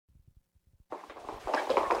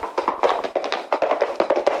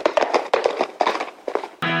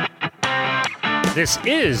This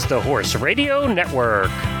is the Horse Radio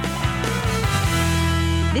Network.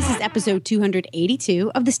 This is episode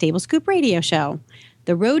 282 of the Stable Scoop Radio Show,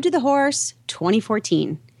 The Road to the Horse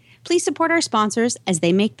 2014. Please support our sponsors as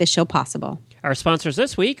they make this show possible. Our sponsors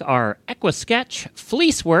this week are EquiSketch,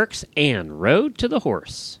 Fleeceworks, and Road to the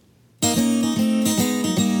Horse.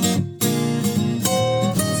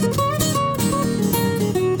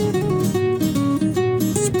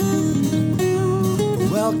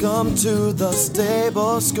 Welcome to the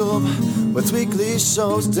Stable Scoop, with weekly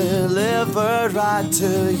shows delivered right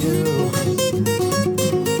to you.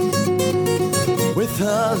 With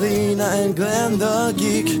Helena and Glenn the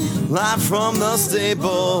Geek, live from the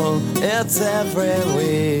stable, it's every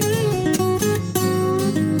week.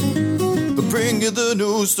 They bring you the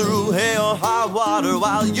news through hail or high water,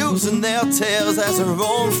 while using their tails as their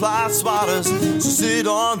own fly swatters. So sit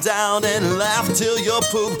on down and laugh till you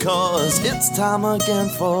poop, cause it's time again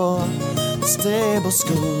for the Stable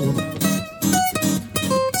Scoop.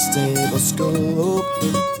 Stable Scoop.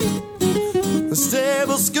 The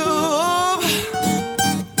Stable Scoop.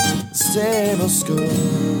 Stable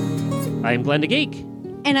Scoop. I'm Glenn the Geek.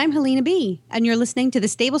 And I'm Helena B., and you're listening to the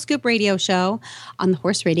Stable Scoop Radio Show on the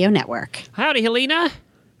Horse Radio Network. Howdy, Helena.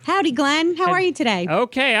 Howdy, Glenn. How are you today?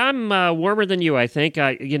 Okay, I'm warmer than you, I think.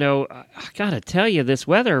 I got to tell you, this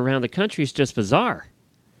weather around the country is just bizarre.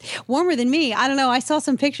 Warmer than me. I don't know. I saw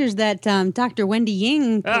some pictures that Dr. Wendy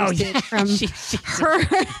Ying posted from her.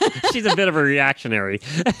 She's a bit of a reactionary.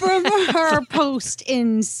 From her post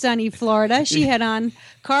in sunny Florida. She had on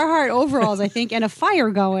Carhartt overalls, I think, and a fire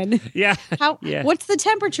going. Yeah. What's the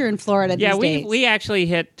temperature in Florida these days? We actually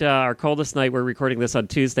hit our coldest night. We're recording this on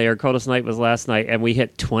Tuesday. Our coldest night was last night, and we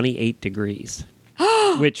hit 28 degrees.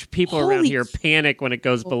 Which people around here panic when it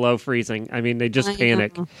goes below freezing. I mean, they just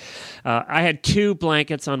panic. I had 2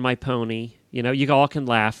 blankets on my pony. You know, you all can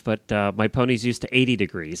laugh, but my pony's used to 80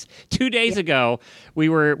 degrees. 2 days ago, we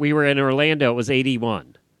were in Orlando. It was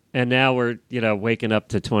 81. And now we're, waking up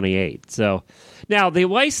to 28. So now the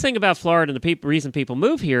nice thing about Florida and the reason people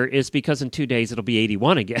move here is because in 2 days it'll be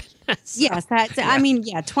 81 again. Yes, that's. Yeah. I mean,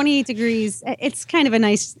 28 degrees. It's kind of a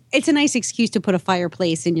nice excuse to put a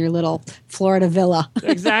fireplace in your little Florida villa.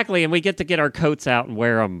 Exactly, and we get to get our coats out and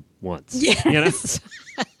wear them once. Yes.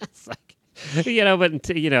 It's like, but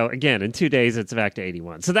again, in 2 days it's back to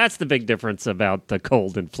 81. So that's the big difference about the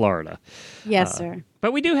cold in Florida. Yes, sir.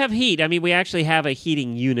 But we do have heat. I mean, we actually have a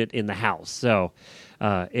heating unit in the house, so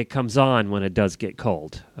it comes on when it does get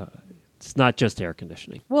cold. It's not just air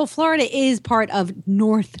conditioning. Well, Florida is part of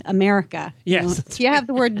North America. Yes. If you have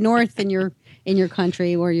the word North in your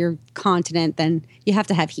country or your continent, then you have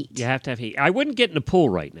to have heat. You have to have heat. I wouldn't get in a pool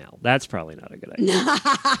right now. That's probably not a good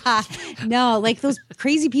idea. No, like those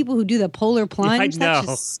crazy people who do the polar plunge. Yeah, I know. That's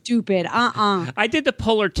just stupid. I did the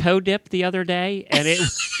polar toe dip the other day, and it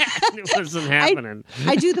wasn't happening.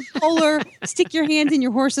 I do the polar stick your hands in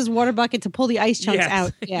your horse's water bucket to pull the ice chunks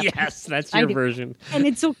out. Yeah. Yes, that's your version. And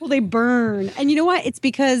it's so cool. They burn. And you know what? It's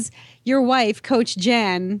because your wife, Coach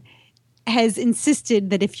Jen, has insisted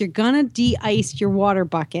that if you're going to de-ice your water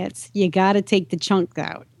buckets, you got to take the chunks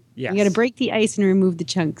out. Yes. You got to break the ice and remove the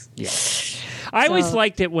chunks. Yes. I always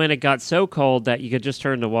liked it when it got so cold that you could just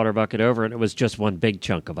turn the water bucket over and it was just one big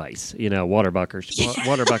chunk of ice, water bucket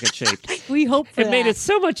shaped. We hope for that. It made it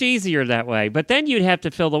so much easier that way. But then you'd have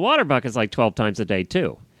to fill the water buckets like 12 times a day,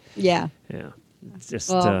 too. Yeah. Yeah. It's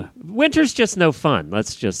just winter's just no fun.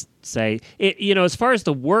 Let's just say it. As far as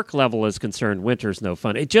the work level is concerned, winter's no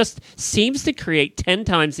fun. It just seems to create 10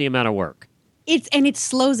 times the amount of work. It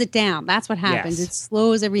slows it down. That's what happens. Yes. It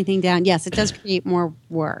slows everything down. Yes, it does create more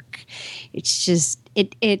work. It's just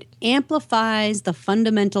it amplifies the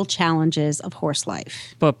fundamental challenges of horse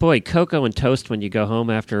life. But boy, cocoa and toast when you go home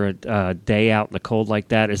after a day out in the cold like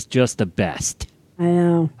that is just the best. I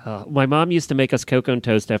know. My mom used to make us cocoa and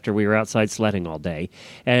toast after we were outside sledding all day.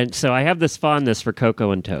 And so I have this fondness for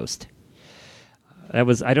cocoa and toast. I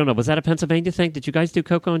don't know, was that a Pennsylvania thing? Did you guys do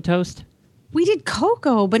cocoa and toast? We did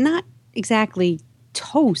cocoa, but not exactly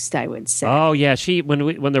toast, I would say. Oh yeah,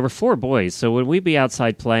 when there were 4 boys, so when we'd be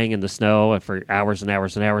outside playing in the snow for hours and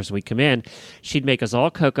hours and hours, we'd come in, she'd make us all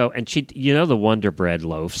cocoa, and she'd, the Wonder Bread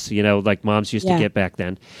loaves, like moms used to get back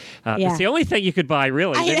then. It's the only thing you could buy,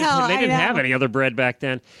 really. They didn't have any other bread back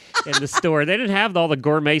then in the store. They didn't have all the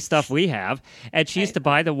gourmet stuff we have, and she used to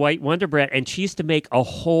buy the white Wonder Bread, and she used to make a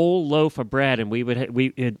whole loaf of bread, and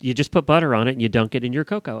you just put butter on it, and you dunk it in your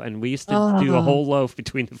cocoa, and we used to do a whole loaf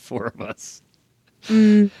between the 4 of us.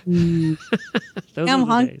 Mm-hmm. I'm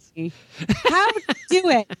hungry. How do you do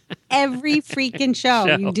it? Every freaking show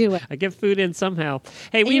you do it. I get food in somehow.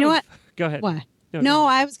 Hey, you know what? Go ahead. What? No,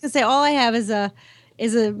 I was gonna say all I have is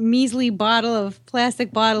is a measly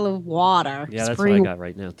plastic bottle of water. Yeah, that's what I got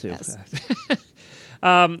right now too. Yes.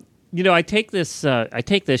 I take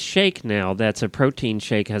this shake now. That's a protein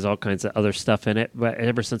shake, has all kinds of other stuff in it. But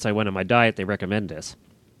ever since I went on my diet, they recommend this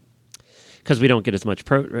because we don't get as much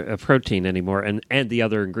protein anymore, and the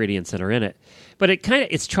other ingredients that are in it. But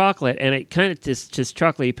it's chocolate, and it kind of just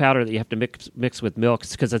chocolatey powder that you have to mix with milk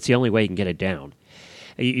because that's the only way you can get it down.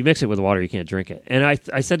 You mix it with water, you can't drink it. And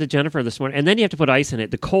I said to Jennifer this morning, and then you have to put ice in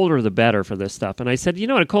it. The colder, the better for this stuff. And I said,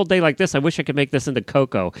 on a cold day like this, I wish I could make this into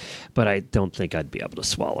cocoa, but I don't think I'd be able to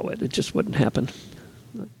swallow it. It just wouldn't happen.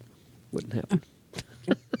 Wouldn't happen.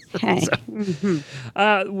 Okay.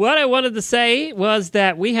 What I wanted to say was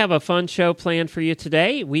that we have a fun show planned for you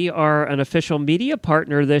today. We are an official media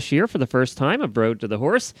partner this year for the first time of Road to the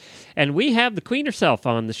Horse, and we have the queen herself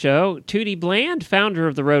on the show. Tootie Bland, founder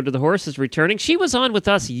of the Road to the Horse, is returning. She was on with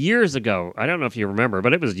us years ago. I don't know if you remember,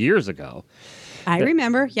 but it was years ago. I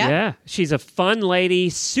remember, yeah. Yeah, she's a fun lady,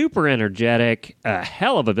 super energetic, a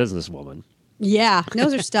hell of a businesswoman. Yeah,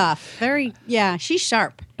 knows her stuff. She's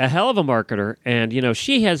sharp. A hell of a marketer, and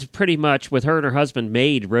she has pretty much, with her and her husband,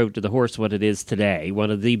 made Road to the Horse what it is today, one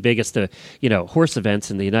of the biggest horse events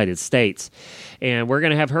in the United States. And we're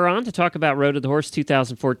going to have her on to talk about Road to the Horse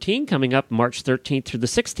 2014 coming up March 13th through the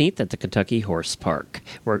 16th at the Kentucky Horse Park.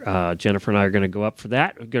 Jennifer and I are going to go up for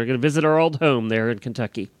that. We're going to visit our old home there in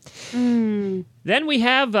Kentucky. Then we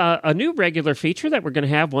have a new regular feature that we're going to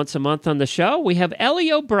have once a month on the show. We have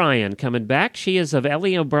Ellie O'Brien coming back. She is of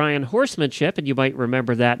Ellie O'Brien Horsemanship, and you might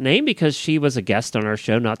remember that name because she was a guest on our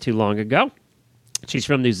show not too long ago. She's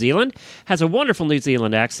from New Zealand, has a wonderful New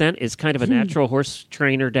Zealand accent, is kind of a natural horse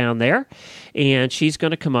trainer down there, and she's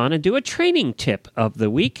going to come on and do a training tip of the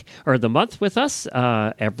week or the month with us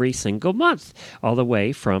every single month, all the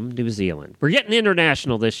way from New Zealand. We're getting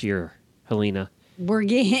international this year, Helena. We're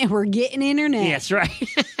getting internet. That's right.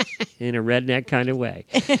 In a redneck kind of way.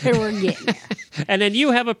 We're getting there. And then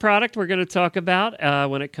you have a product we're going to talk about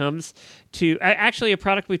when it comes to actually a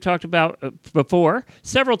product we've talked about before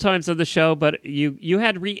several times on the show, but you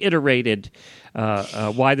had reiterated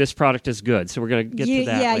why this product is good. So we're going to get to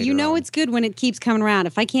that. Yeah, later on. It's good when it keeps coming around.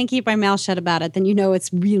 If I can't keep my mouth shut about it, then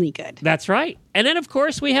it's really good. That's right. And then, of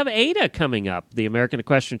course, we have ADA coming up, the American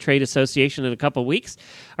Equestrian Trade Association, in a couple of weeks.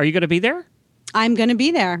 Are you going to be there? I'm going to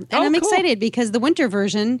be there. And I'm excited because the winter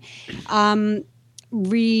version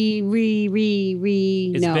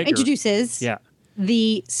introduces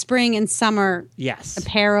the spring and summer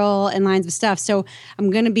apparel and lines of stuff. So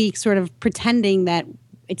I'm going to be sort of pretending that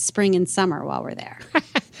it's spring and summer while we're there.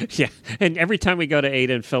 Yeah. And every time we go to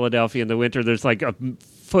ADA in Philadelphia in the winter, there's like a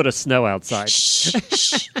foot of snow outside. Shh.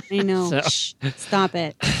 I know. Stop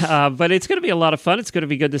it. But it's going to be a lot of fun. It's going to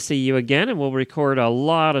be good to see you again, and we'll record a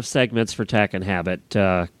lot of segments for Tack and Habit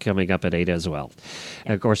coming up at 8 as well.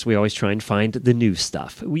 Of course, we always try and find the new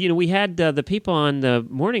stuff. We had the people on the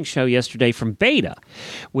morning show yesterday from Beta,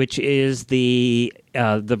 which is the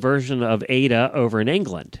version of ADA over in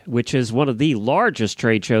England, which is one of the largest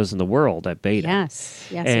trade shows in the world at Beta. Yes,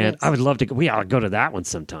 and I would love to. We ought to go to that one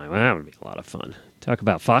sometime. That would be a lot of fun. Talk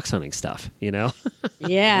about fox hunting stuff, Yeah,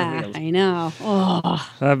 I know.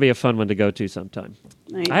 Oh, that'd be a fun one to go to sometime.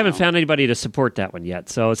 I haven't found anybody to support that one yet,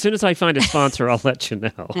 so as soon as I find a sponsor, I'll let you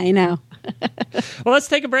know. I know. Well, let's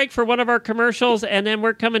take a break for one of our commercials, and then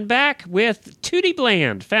we're coming back with Tootie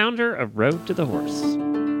Bland, founder of Road to the Horse.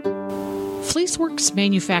 Fleeceworks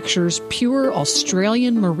manufactures pure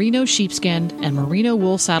Australian merino sheepskin and merino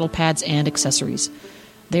wool saddle pads and accessories.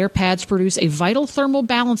 Their pads produce a vital thermal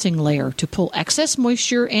balancing layer to pull excess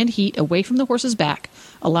moisture and heat away from the horse's back,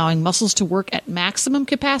 allowing muscles to work at maximum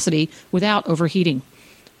capacity without overheating.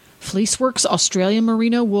 Fleeceworks Australian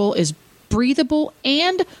merino wool is breathable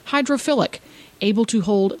and hydrophilic, able to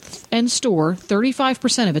hold and store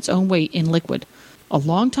 35% of its own weight in liquid. A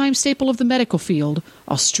longtime staple of the medical field,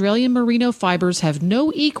 Australian merino fibers have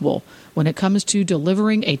no equal when it comes to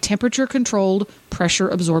delivering a temperature-controlled,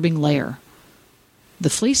 pressure-absorbing layer. The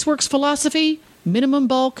Fleeceworks philosophy, minimum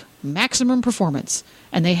bulk, maximum performance,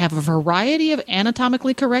 and they have a variety of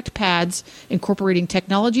anatomically correct pads incorporating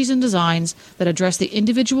technologies and designs that address the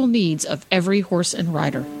individual needs of every horse and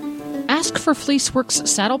rider. Ask for Fleeceworks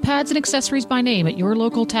saddle pads and accessories by name at your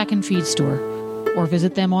local tack and feed store, or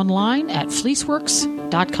visit them online at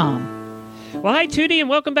fleeceworks.com. Well, hi, Tootie, and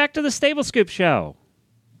welcome back to the Stable Scoop Show.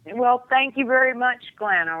 Well, thank you very much,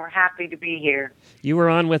 Glenn. We're happy to be here. You were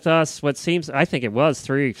on with us. What seems, I think it was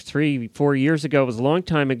 4 years ago. It was a long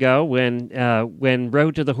time ago when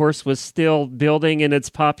Road to the Horse was still building in its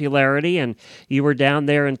popularity, and you were down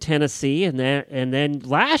there in Tennessee, and then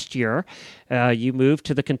last year you moved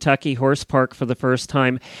to the Kentucky Horse Park for the first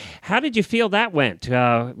time. How did you feel that went?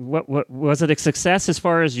 What was it a success as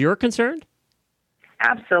far as you're concerned?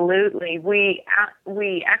 Absolutely. We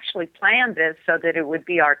actually planned this so that it would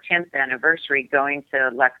be our 10th anniversary going to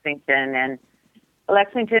Lexington, and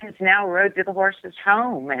Lexington is now Road to the Horse's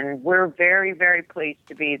home, and we're very, very pleased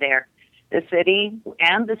to be there. The city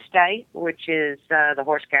and the state, which is the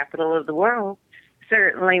horse capital of the world,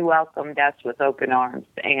 certainly welcomed us with open arms,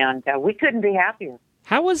 and we couldn't be happier.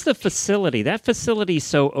 How was the facility? That facility is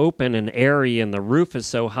so open and airy, and the roof is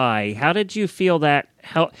so high. How did you feel that?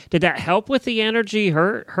 Did that help with the energy?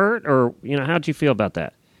 Hurt, or how did you feel about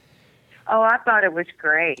that? Oh, I thought it was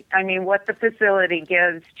great. I mean, what the facility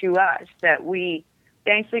gives to us that we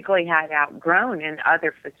basically had outgrown in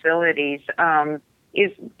other facilities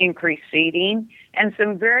is increased seating and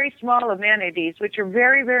some very small amenities, which are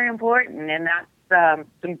very, very important. And that's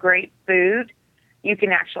some great food. You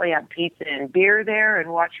can actually have pizza and beer there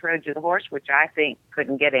and watch Road to the Horse, which I think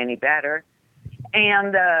couldn't get any better.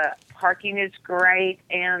 And the parking is great,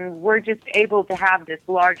 and we're just able to have this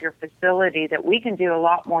larger facility that we can do a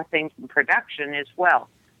lot more things in production as well,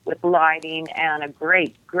 with lighting and a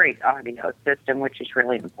great, great audio system, which is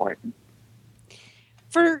really important.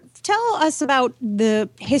 Tell us about the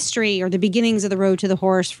history or the beginnings of the Road to the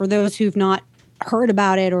Horse for those who've not heard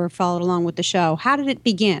about it or followed along with the show. How did it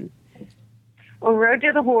begin? Well, Road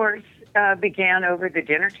to the Horse began over the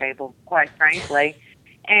dinner table, quite frankly.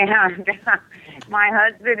 And my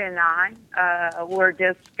husband and I were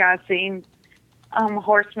discussing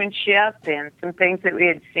horsemanship and some things that we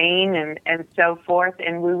had seen and so forth.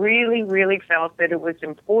 And we really, really felt that it was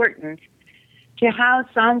important to have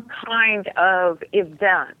some kind of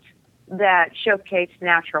event that showcased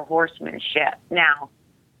natural horsemanship. Now,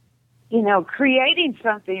 creating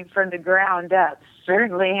something from the ground up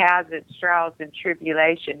certainly has its trials and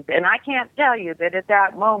tribulations. And I can't tell you that at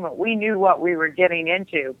that moment we knew what we were getting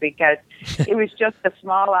into, because it was just a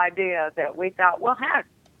small idea that we thought, well, heck,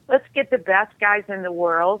 let's get the best guys in the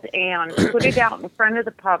world and put it out in front of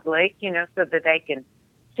the public, so that they can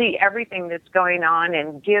see everything that's going on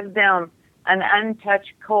and give them an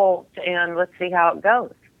untouched colt, and let's see how it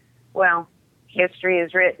goes. Well, history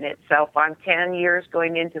has written itself. I'm 10 years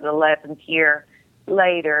going into the 11th year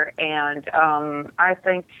later, and I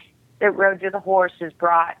think that Road to the Horse has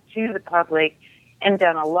brought to the public and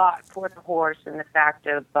done a lot for the horse in the fact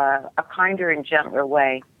of a kinder and gentler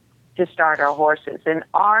way to start our horses. And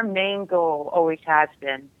our main goal always has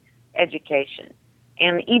been education.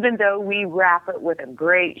 And even though we wrap it with a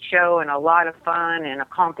great show and a lot of fun and a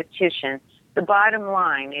competition, the bottom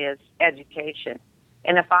line is education.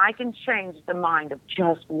 And if I can change the mind of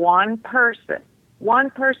just one person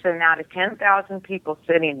out of 10,000 people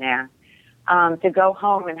sitting there, to go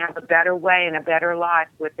home and have a better way and a better life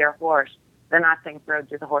with their horse, then I think Road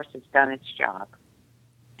to the Horse has done its job.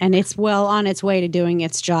 And it's well on its way to doing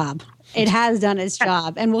its job. It has done its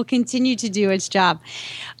job and will continue to do its job.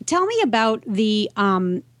 Tell me about the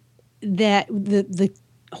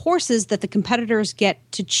horses that the competitors get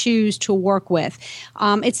to choose to work with.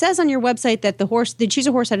 It says on your website that they choose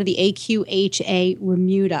a horse out of the AQHA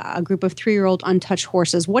Remuda, a group of 3-year-old untouched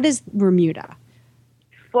horses. What is Remuda?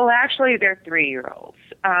 Well, actually, they're 3-year-olds.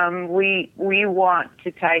 We want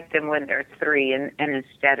to take them when they're 3 and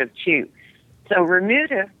instead of 2. So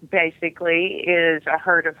Remuda basically is a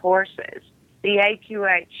herd of horses. The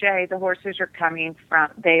AQHA, the horses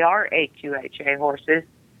they are AQHA horses,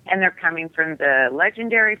 and they're coming from the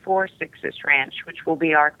legendary 4-6 ranch, which will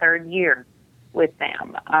be our 3rd year with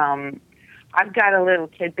them. I've got a little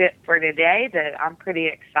tidbit for today that I'm pretty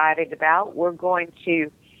excited about. We're going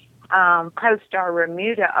to post our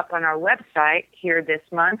Remuda up on our website here this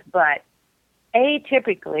month, but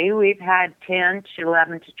atypically we've had 10 to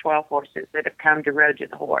 11 to 12 horses that have come to Road to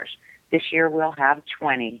the Horse. This year we'll have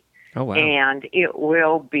 20. Oh, wow. And it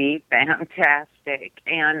will be fantastic.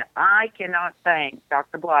 And I cannot thank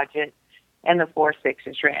Dr. Blodgett and the 4-6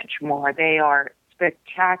 Ranch more. They are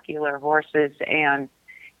spectacular horses, and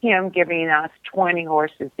him giving us 20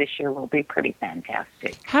 horses this year will be pretty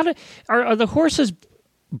fantastic. Are the horses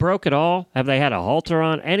broke at all? Have they had a halter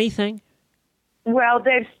on? Anything? Well,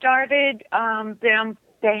 they've started them.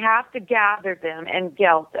 They have to gather them and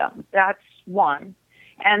geld them. That's one.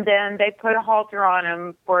 And then they put a halter on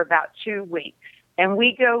them for about 2 weeks. And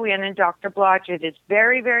we go in, and Dr. Blodgett is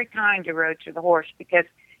very, very kind to Road to the Horse, because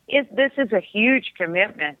this is a huge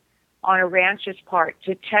commitment on a rancher's part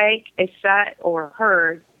to take a set or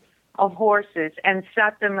herd of horses and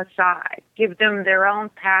set them aside, give them their own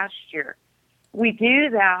pasture. We do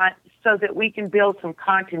that so that we can build some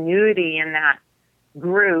continuity in that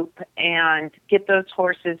group and get those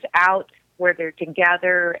horses out where they're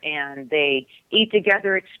together and they eat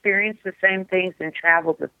together, experience the same things, and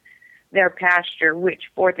travel to their pasture, which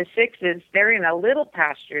for the sixes, they're in a little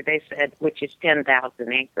pasture, they said, which is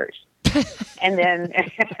 10,000 acres. and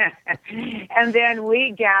then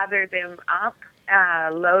we gather them up,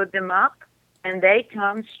 load them up, and they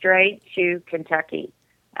come straight to Kentucky,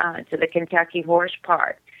 to the Kentucky Horse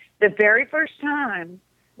Park. The very first time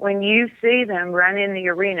when you see them run in the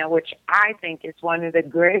arena, which I think is one of the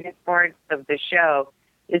greatest parts of the show,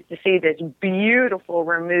 is to see this beautiful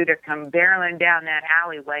remuda come barreling down that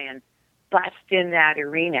alleyway and bust in that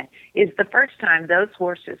arena, is the first time those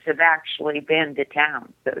horses have actually been to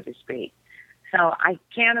town, so to speak. So I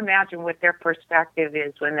can't imagine what their perspective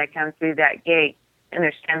is when they come through that gate and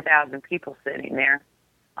there's 10,000 people sitting there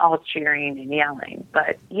all cheering and yelling.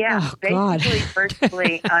 But yeah, basically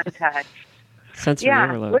virtually untouched. Sensory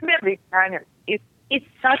overload. Wouldn't it be kind of, it's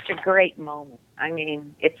such a great moment. I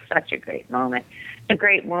mean, it's such a great moment. It's a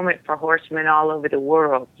great moment for horsemen all over the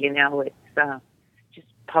world. You know, it's just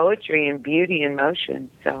poetry and beauty in motion.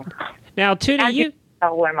 So now, Tootie,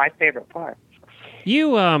 one of my favorite parts.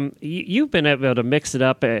 You've been able to mix it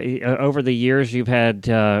up over the years. You've had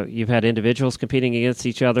individuals competing against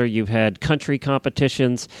each other. You've had country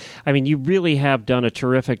competitions. I mean, you really have done a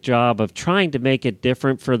terrific job of trying to make it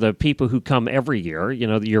different for the people who come every year. You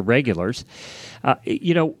know, your regulars.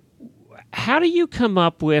 How do you come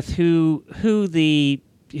up with who the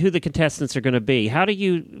contestants are going to be? How do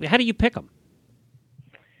you pick them?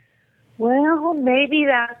 Well, maybe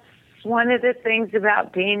that's one of the things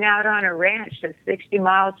about being out on a ranch that's 60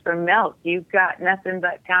 miles from milk. You've got nothing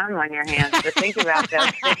but time on your hands to think about those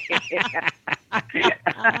things.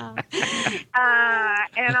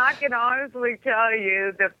 And I can honestly tell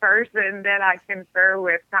you the person that I confer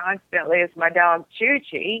with constantly is my dog,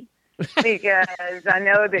 Tootie, because I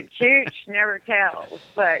know that Chooch never tells.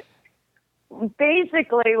 But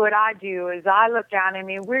basically what I do is I look out. I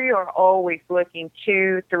mean, we are always looking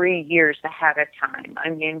 2-3 years ahead of time. I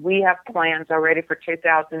mean, we have plans already for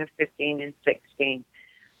 2015 and 16.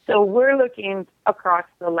 So we're looking across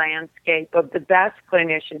the landscape of the best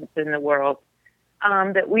clinicians in the world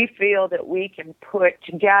that we feel that we can put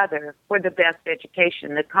together for the best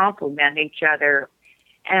education that complement each other.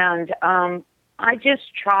 And I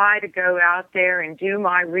just try to go out there and do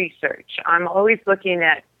my research. I'm always looking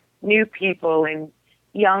at new people and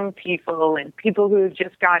young people and people who have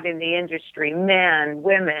just got in the industry, men,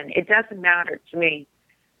 women, it doesn't matter to me,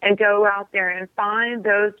 and go out there and find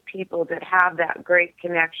those people that have that great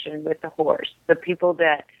connection with the horse, the people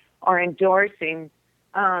that are endorsing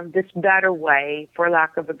this better way, for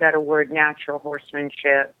lack of a better word, natural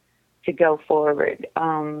horsemanship, to go forward.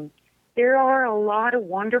 There are a lot of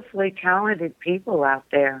wonderfully talented people out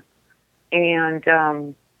there, and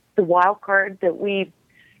the wild card that we've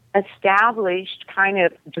established kind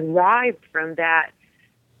of derived from that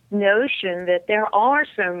notion that there are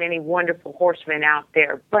so many wonderful horsemen out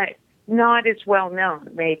there, but not as well known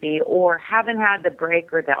maybe, or haven't had the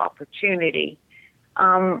break or the opportunity.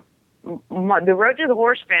 The Road to the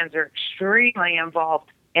Horse fans are extremely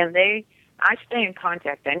involved, and I stay in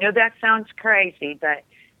contact. I know that sounds crazy, but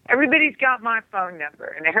everybody's got my phone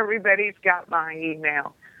number and everybody's got my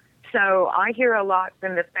email. So I hear a lot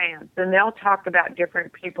from the fans, and they'll talk about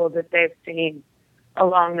different people that they've seen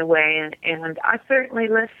along the way, and I certainly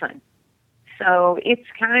listen. So it's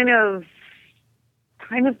kind of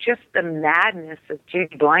just the madness of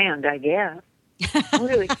Judy Bland, I guess. I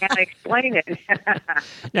really can't explain it.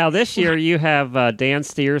 Now, this year you have Dan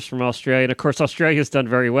Steers from Australia. And, of course, Australia's done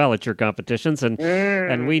very well at your competitions,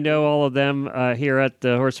 and we know all of them here at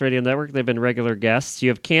the Horse Radio Network. They've been regular guests. You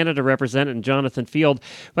have Canada represented, Jonathan Field.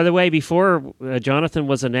 By the way, before Jonathan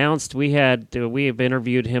was announced, we have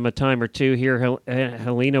interviewed him a time or two here.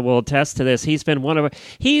 Helena will attest to this. He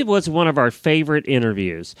was one of our favorite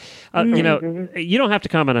interviews. You know, you don't have to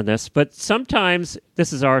comment on this, but sometimes,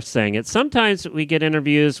 this is our saying it, sometimes we get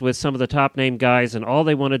interviews with some of the top name guys, and all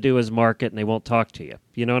they want to do is market, and they won't talk to you.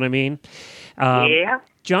 You know what I mean? Yeah.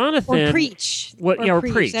 Jonathan, or preach. Or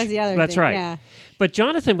preach. That's the other That's thing. right. Yeah. But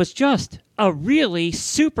Jonathan was just a really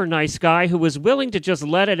super nice guy who was willing to just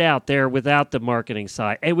let it out there without the marketing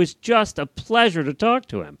side. It was just a pleasure to talk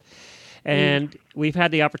to him. And we've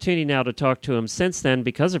had the opportunity now to talk to him since then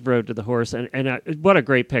because of Road to the Horse. And what a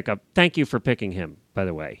great pickup. Thank you for picking him, by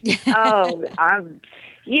the way.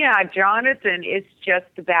 Yeah, Jonathan is just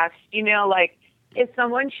the best. You know, like if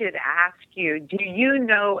someone should ask you, do you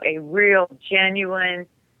know a real, genuine,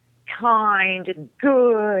 kind,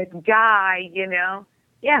 good guy, you know?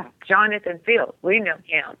 Yeah, Jonathan Fields. We know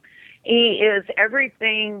him. He is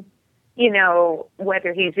everything, you know,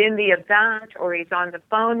 whether he's in the event or he's on the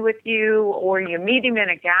phone with you or you meet him in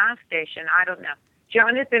a gas station. I don't know.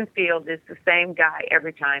 Jonathan Fields is the same guy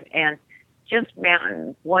every time. And just,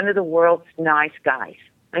 man, one of the world's nice guys.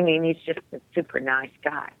 I mean, he's just a super nice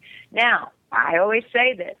guy. Now, I always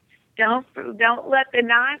say this. Don't let the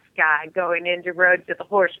nice guy going into Road to the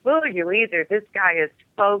Horse fool you either. This guy is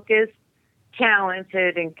focused,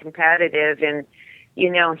 talented, and competitive. And, you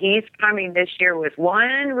know, he's coming this year with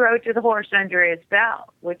one Road to the Horse under his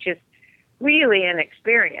belt, which is really an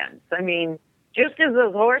experience. I mean, just as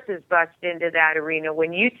those horses bust into that arena,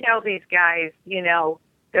 when you tell these guys, you know,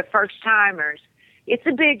 the first-timers, it's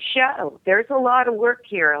a big show. There's a lot of work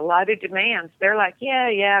here, a lot of demands. They're like,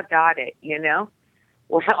 yeah, got it, you know?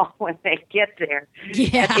 Well, when they get there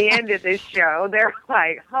at the end of this show, they're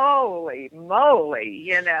like, holy moly,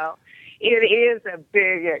 you know? It is a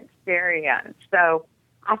big experience. So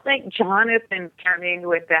I think Jonathan coming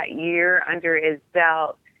with that year under his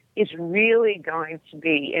belt is really going to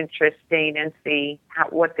be interesting and see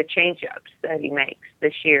what the change-ups that he makes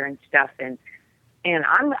this year and stuff. And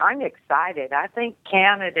I'm excited. I think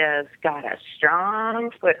Canada's got a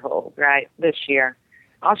strong foothold right this year.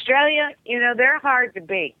 Australia, you know, they're hard to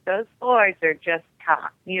beat. Those boys are just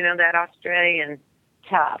tough. You know, that Australian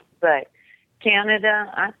tough. But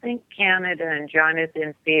Canada, I think Canada and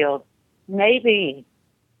Jonathan Fields, maybe,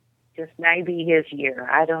 just maybe his year.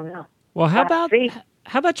 I don't know. Well, how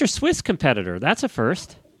about your Swiss competitor? That's a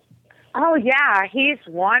first. Oh, yeah, he's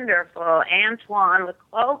wonderful. Antoine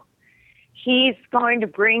Leclerc. He's going to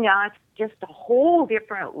bring us just a whole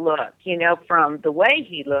different look, you know, from the way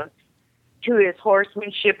he looks to his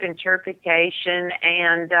horsemanship interpretation.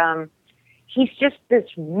 And he's just this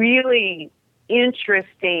really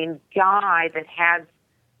interesting guy that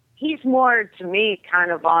he's more, to me, kind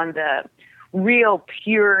of on the real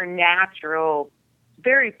pure, natural,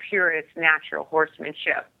 very purist, natural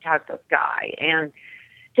horsemanship type of guy. And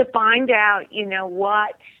to find out, you know,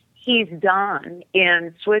 what he's done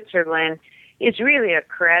in Switzerland is really a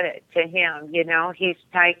credit to him. You know, he's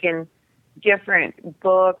taken different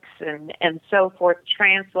books and so forth,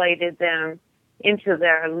 translated them into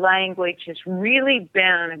their language, has really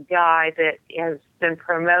been a guy that has been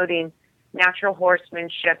promoting natural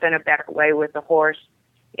horsemanship in a better way with the horse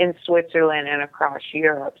in Switzerland and across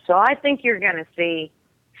Europe. So I think you're going to see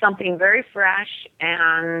something very fresh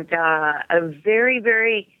and a very,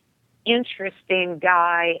 very interesting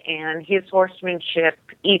guy, and his horsemanship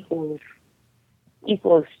equals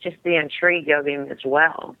just the intrigue of him as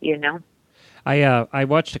well, you know. I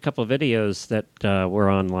watched a couple of videos that were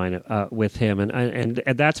online with him, and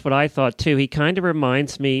that's what I thought too. He kind of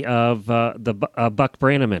reminds me of the Buck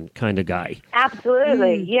Brannaman kind of guy.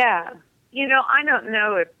 Absolutely, yeah. You know, I don't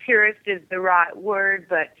know if purist is the right word,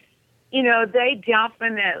 but you know, they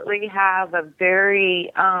definitely have a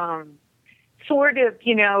very sort of,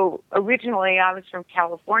 you know, originally I was from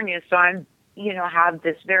California, so I'm, you know, have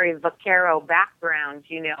this very vaquero background,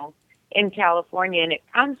 you know, in California, and it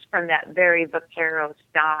comes from that very vaquero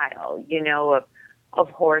style, you know, of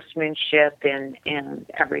horsemanship and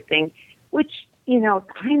everything, which, you know,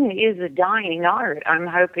 kind of is a dying art. I'm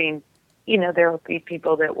hoping, you know, there will be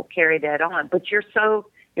people that will carry that on. But you're so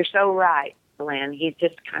right, Glenn. He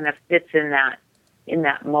just kind of fits in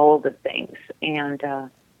that mold of things, and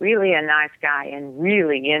really a nice guy and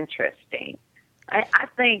really interesting. I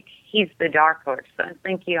think he's the dark horse. I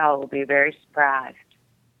think you all will be very surprised.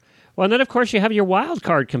 Well, and then, of course, you have your wild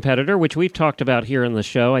card competitor, which we've talked about here in the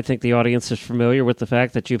show. I think the audience is familiar with the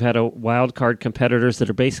fact that you've had a wild card competitors that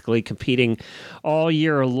are basically competing all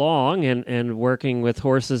year long and working with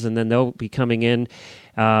horses, and then they'll be coming in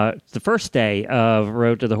the first day of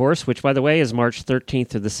Road to the Horse, which, by the way, is March 13th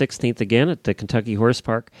to the 16th again at the Kentucky Horse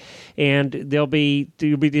Park. And you'll be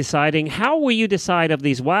deciding, how will you decide of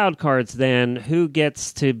these wild cards then, who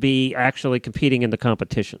gets to be actually competing in the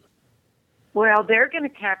competition? Well, they're going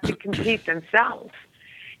to have to compete themselves,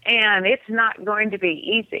 and it's not going to be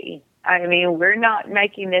easy. I mean, we're not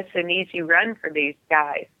making this an easy run for these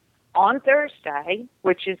guys. On Thursday,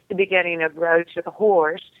 which is the beginning of Road to the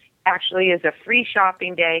Horse, actually is a free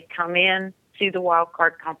shopping day. Come in, see the wild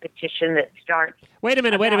card competition that starts. Wait a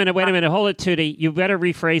minute. Hold it, Tootie. You better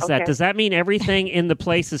rephrase that. Does that mean everything in the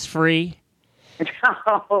place is free?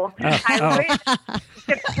 No. I wish.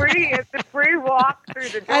 It's a free walk through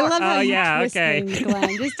the door. I love how you twist okay. things,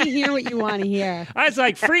 Glenn, just to hear what you want to hear. I was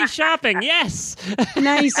like, free shopping, yes.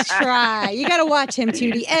 Nice try. You got to watch him,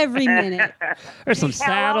 Tootie, every minute. There's some Hell,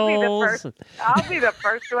 saddles. I'll be the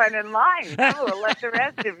first one in line. I will let the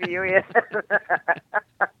rest of you in.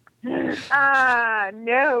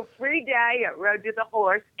 No, free day at Road to the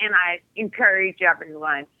Horse, and I encourage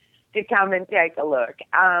everyone to come and take a look.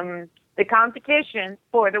 The competition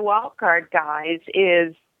for the wild card guys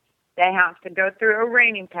is they have to go through a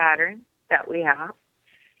reining pattern that we have,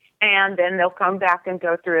 and then they'll come back and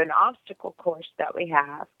go through an obstacle course that we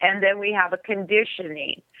have, and then we have a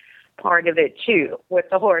conditioning part of it too with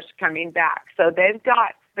the horse coming back. So they've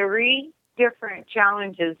got 3 different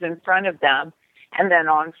challenges in front of them, and then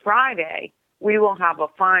on Friday we will have a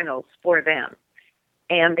finals for them.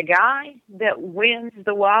 And the guy that wins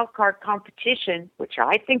the wild card competition, which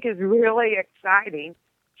I think is really exciting,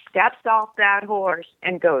 steps off that horse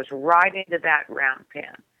and goes right into that round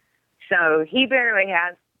pen. So he barely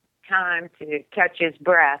has time to catch his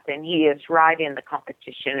breath, and he is right in the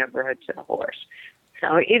competition of Road to the Horse.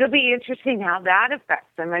 So it'll be interesting how that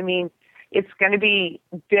affects him. I mean, it's going to be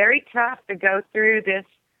very tough to go through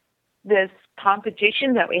this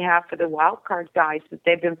competition that we have for the wild card guys that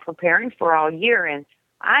they've been preparing for all year. And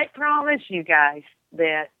I promise you guys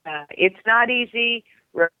that it's not easy.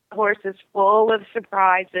 Road to the Horse is full of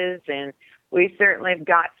surprises, and we certainly have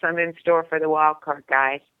got some in store for the wild card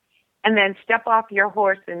guys. And then step off your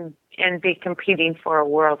horse and be competing for a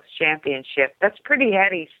world championship. That's pretty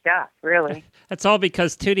heady stuff, really. That's all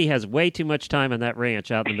because Tootie has way too much time on that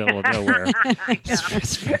ranch out in the middle of nowhere.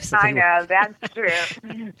 I know, that's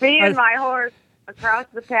true. Being my horse across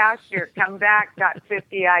the pasture, come back, got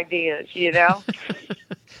 50 ideas, you know?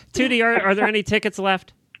 Tootie, are there any tickets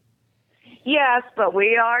left? Yes, but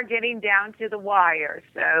we are getting down to the wire.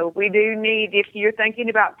 So we do need, if you're thinking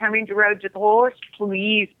about coming to Road to the Horse,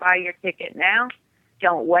 please buy your ticket now.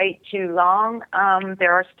 Don't wait too long.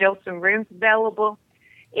 There are still some rooms available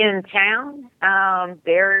in town.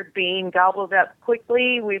 They're being gobbled up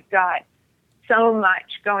quickly. We've got so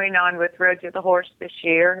much going on with Road to the Horse this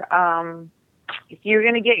year. If you're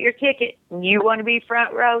going to get your ticket and you want to be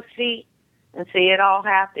front row seat and see it all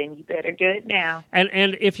happen, you better do it now.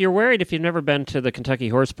 And if you're worried, if you've never been to the Kentucky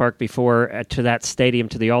Horse Park before, to that stadium,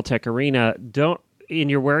 to the Alltech Arena, and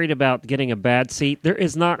you're worried about getting a bad seat, there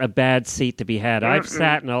is not a bad seat to be had. I've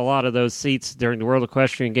sat in a lot of those seats during the World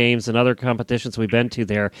Equestrian Games and other competitions we've been to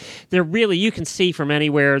there. They're really, you can see from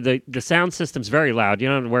anywhere. The sound system's very loud. You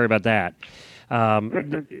don't have to worry about that.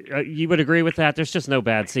 You would agree with that? There's just no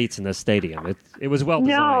bad seats in this stadium. It was well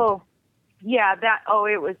designed. No. Yeah,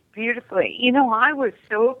 it was beautifully. You know, I was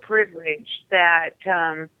so privileged that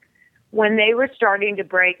when they were starting to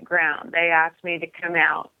break ground, they asked me to come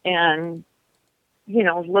out and, you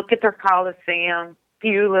know, look at their Coliseum,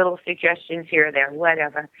 few little suggestions here or there,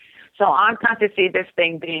 whatever. So I got to see this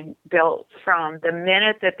thing being built from the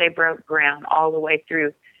minute that they broke ground all the way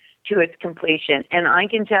through to its completion. And I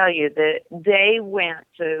can tell you that they went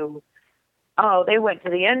to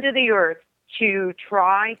the end of the earth to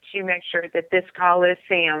try to make sure that this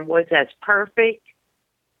Coliseum was as perfect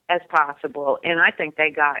as possible. And I think they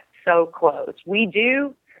got so close. We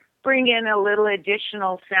do bring in a little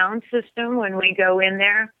additional sound system when we go in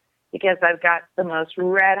there because I've got the most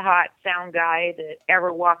red-hot sound guy that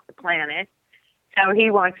ever walked the planet. So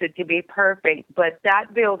he wants it to be perfect. But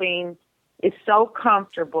that building is so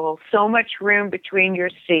comfortable, so much room between your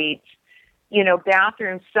seats, you know,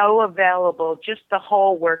 bathrooms so available, just the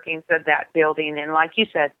whole workings of that building. And like you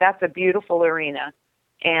said, that's a beautiful arena,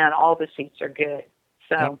 and all the seats are good.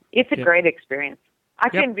 So it's a great experience. I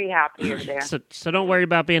couldn't be happier there. So don't worry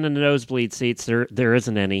about being in the nosebleed seats. There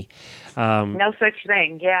isn't any. No such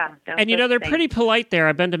thing, yeah. And, you know, they're pretty polite there.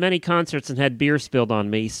 I've been to many concerts and had beer spilled on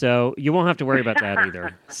me, so you won't have to worry about that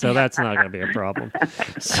either. So that's not going to be a problem.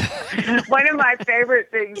 One of my favorite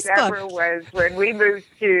things ever was when we moved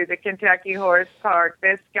to the Kentucky Horse Park,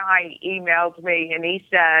 this guy emailed me and he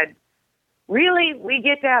said, "Really? We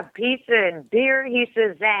get to have pizza and beer?" He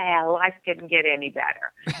says, life couldn't get any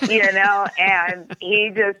better, you know? And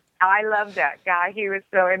I love that guy. He was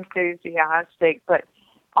so enthusiastic. But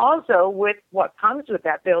also with what comes with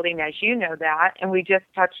that building, as you know that, and we just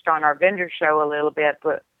touched on our vendor show a little bit,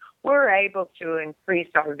 but we're able to increase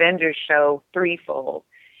our vendor show threefold.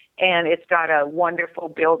 And it's got a wonderful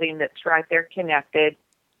building that's right there connected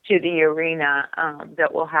to the arena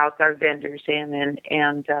that will house our vendors in.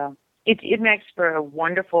 And it makes for a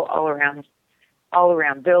wonderful all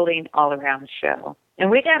around building, all around show. And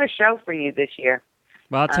we got a show for you this year.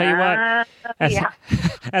 Well, I'll tell you what.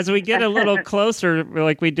 As we get a little closer,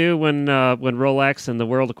 like we do when Rolex and the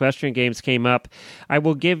World Equestrian Games came up, I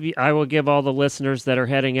will give all the listeners that are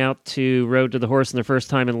heading out to Road to the Horse in their first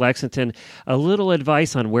time in Lexington a little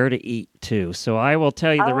advice on where to eat too. So I will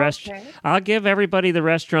tell you I'll give everybody the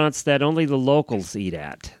restaurants that only the locals eat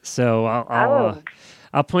at. So I'll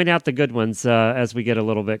point out the good ones as we get a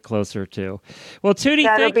little bit closer too. Well, Tootie, thank you.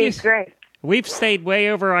 That'll be great. We've stayed way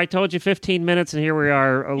over. I told you 15 minutes, and here we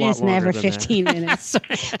are a lot longer. It's never 15 minutes.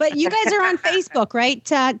 But you guys are on Facebook, right,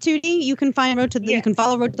 Tootie? You can find you can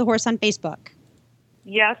follow Road to the Horse on Facebook.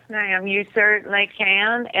 Yes, ma'am. You certainly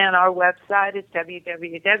can. And our website is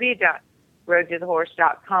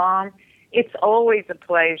www.roadtothehorse.com. It's always a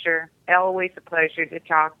pleasure to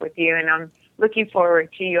talk with you, and I'm looking forward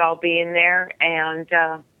to you all being there. And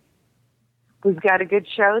we've got a good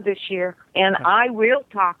show this year, and I will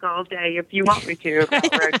talk all day if you want me to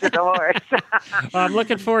about Road to the Horse. Well, I'm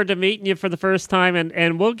looking forward to meeting you for the first time,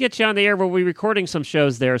 and we'll get you on the air. We'll be recording some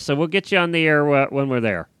shows there, so we'll get you on the air when we're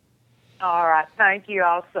there. All right. Thank you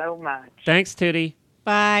all so much. Thanks, Tootie.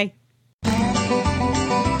 Bye.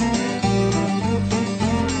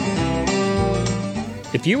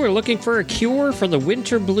 If you are looking for a cure for the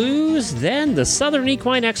winter blues, then the Southern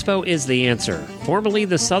Equine Expo is the answer. Formerly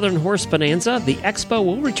the Southern Horse Bonanza, the expo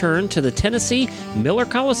will return to the Tennessee Miller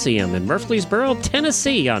Coliseum in Murfreesboro,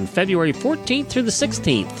 Tennessee on February 14th through the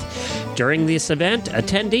 16th. During this event,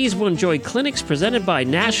 attendees will enjoy clinics presented by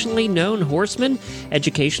nationally known horsemen,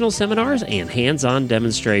 educational seminars, and hands-on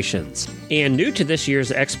demonstrations. And new to this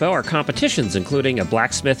year's expo are competitions, including a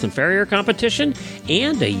blacksmith and farrier competition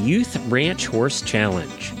and a youth ranch horse challenge.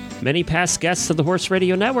 Many past guests of the Horse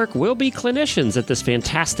Radio Network will be clinicians at this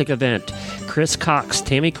fantastic event. Chris Cox,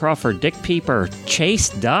 Tammy Crawford, Dick Pieper, Chase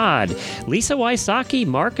Dodd, Lisa Wysocki,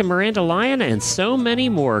 Mark and Miranda Lyon, and so many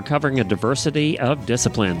more, covering a diversity of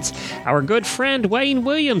disciplines. Our good friend Wayne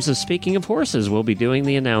Williams of Speaking of Horses will be doing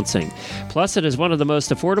the announcing. Plus, it is one of the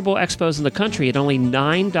most affordable expos in the country at only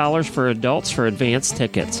 $9 for adults for advance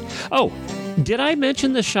tickets. Oh, did I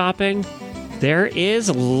mention the shopping? There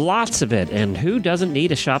is lots of it, and who doesn't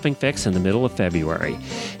need a shopping fix in the middle of February?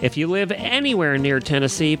 If you live anywhere near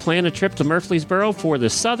Tennessee, plan a trip to Murfreesboro for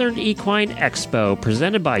the Southern Equine Expo,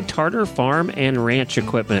 presented by Tartar Farm and Ranch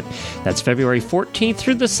Equipment. That's February 14th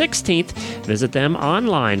through the 16th. Visit them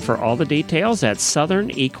online for all the details at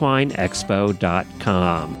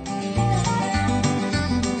southernequineexpo.com.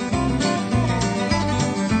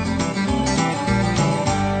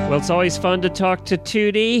 Well, it's always fun to talk to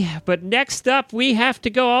Tootie, but next up we have to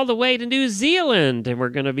go all the way to New Zealand, and we're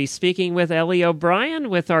going to be speaking with Ellie O'Brien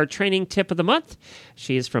with our training tip of the month.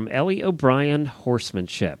 She is from Ellie O'Brien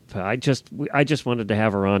Horsemanship. I just wanted to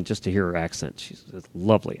have her on just to hear her accent. She's a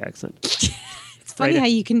lovely accent. It's funny how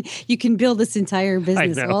you can build this entire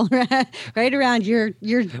business all right around your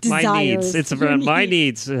desires. My needs. It's around my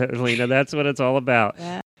needs, Lena. That's what it's all about.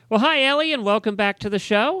 Yeah. Well, hi, Ellie, and welcome back to the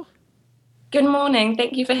show. Good morning.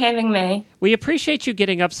 Thank you for having me. We appreciate you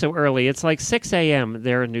getting up so early. It's like 6 a.m.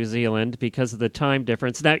 there in New Zealand because of the time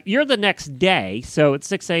difference. Now, you're the next day, so it's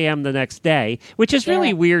 6 a.m. the next day, which is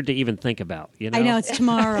really weird to even think about. You know? I know, it's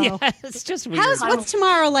tomorrow. Yeah, it's just weird. What's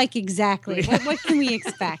tomorrow like exactly? What can we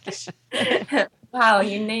expect? Wow,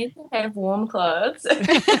 you need to have warm clothes.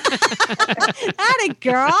 Atta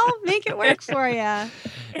girl, make it work for you. Yeah,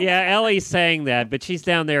 Ellie's saying that, but she's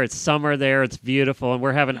down there. It's summer there. It's beautiful, and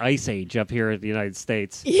we're having ice age up here in the United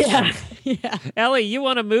States. Yeah. Ellie, you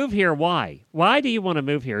want to move here. Why? Why do you want to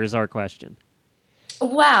move here is our question.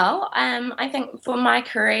 Well, I think for my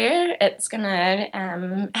career, it's going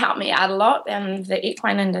to help me out a lot. And the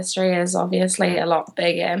equine industry is obviously a lot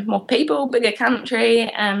bigger. More people, bigger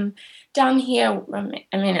country. Down here,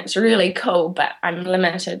 I mean, it's really cool, but I'm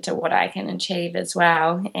limited to what I can achieve as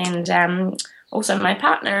well. And also my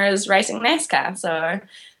partner is racing NASCAR, so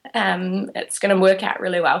it's going to work out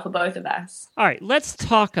really well for both of us. All right, let's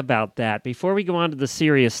talk about that before we go on to the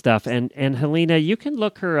serious stuff. And Helena, you can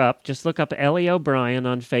look her up. Just look up Ellie O'Brien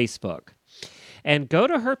on Facebook. And go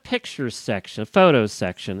to her pictures section, photos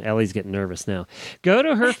section. Ellie's getting nervous now. Go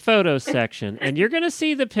to her photos section, and you're going to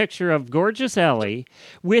see the picture of gorgeous Ellie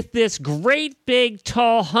with this great, big,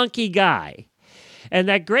 tall, hunky guy. And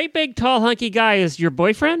that great, big, tall, hunky guy is your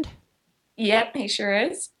boyfriend? Yep, he sure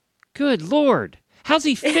is. Good Lord. How's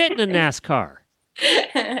he fit in a NASCAR?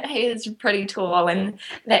 He is pretty tall, and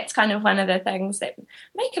that's kind of one of the things that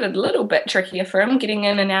make it a little bit trickier for him getting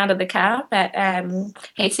in and out of the car, but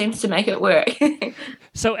he seems to make it work.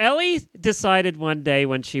 So Ellie decided one day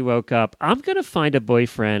when she woke up, I'm going to find a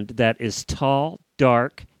boyfriend that is tall,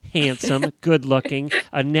 dark, handsome, good-looking,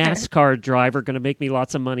 a NASCAR driver, going to make me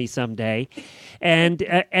lots of money someday. And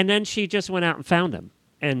then she just went out and found him,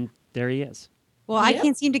 and there he is. Well, I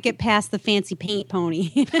can't seem to get past the fancy paint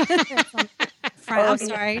pony. I'm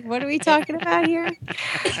sorry. What are we talking about here?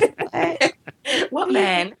 What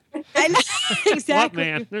man? I know, exactly.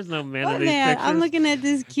 What man? There's no man in these pictures. I'm looking at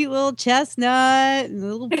this cute little chestnut and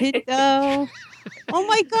little pinto. Oh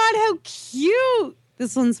my God, how cute.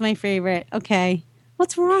 This one's my favorite. Okay.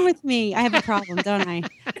 What's wrong with me? I have a problem, don't I?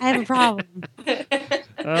 I have a problem.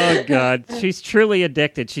 Oh, God. She's truly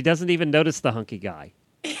addicted. She doesn't even notice the hunky guy.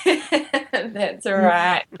 That's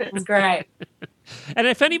right. That's great. And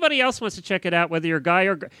if anybody else wants to check it out, whether you're a guy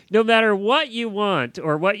or no matter what you want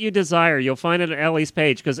or what you desire, you'll find it on Ellie's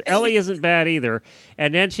page, because Ellie isn't bad either.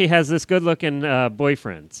 And then she has this good-looking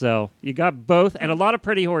boyfriend. So you got both and a lot of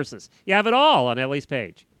pretty horses. You have it all on Ellie's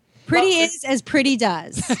page. Pretty is as pretty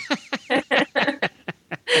does.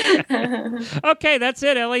 Okay, that's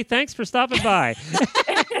it, Ellie. Thanks for stopping by.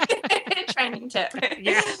 Training tip.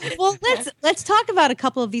 Yeah. Well, let's talk about a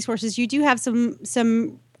couple of these horses. You do have some.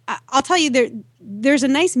 I'll tell you, there's a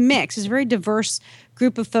nice mix. There's a very diverse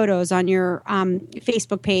group of photos on your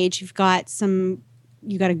Facebook page. You've got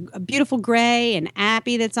a beautiful gray and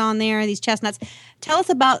Appy that's on there. These chestnuts. Tell us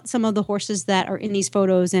about some of the horses that are in these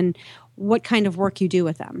photos and what kind of work you do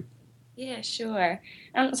with them. Yeah, sure.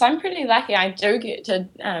 So I'm pretty lucky. I do get to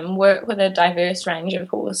work with a diverse range of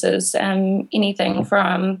horses. Anything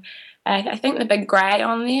from, I think the big grey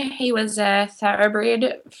on there, he was a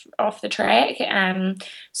thoroughbred off the track.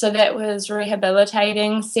 So that was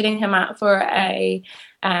rehabilitating, setting him up for a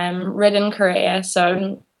ridden career.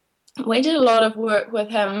 So we did a lot of work with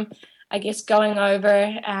him, I guess, going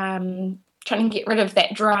over, trying to get rid of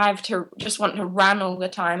that drive to just want to run all the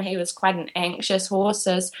time. He was quite an anxious horse.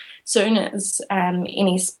 As soon as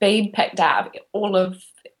any speed picked up, all of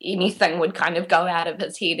anything would kind of go out of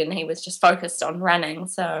his head, and he was just focused on running.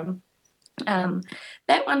 So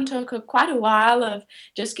that one took quite a while of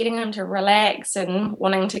just getting him to relax and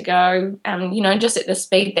wanting to go, just at the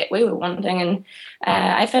speed that we were wanting. And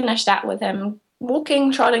I finished up with him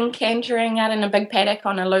walking, trotting, cantering out in a big paddock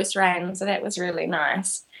on a loose rein. So that was really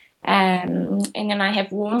nice. And then I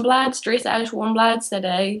have warm bloods, dressage warm bloods that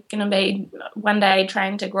are going to be one day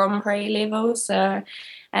trained to Grand Prix level. So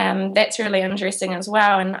that's really interesting as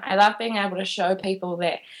well. And I love being able to show people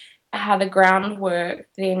that how the groundwork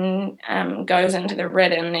then goes into the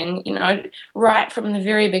ridden, and right from the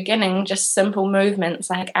very beginning, just simple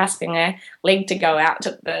movements like asking a leg to go out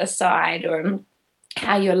to the side, or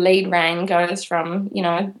how your lead rein goes from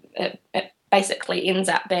it basically ends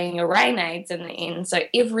up being your rein aids in the end. So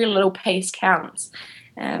every little piece counts.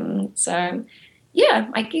 So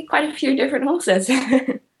I get quite a few different horses.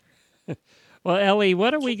 Well, Ellie,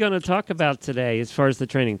 what are we going to talk about today as far as the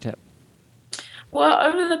training tip? Well,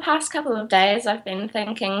 over the past couple of days, I've been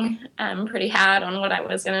thinking pretty hard on what I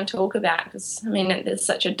was going to talk about, because, there's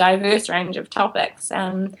such a diverse range of topics.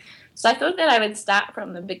 So I thought that I would start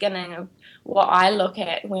from the beginning of what I look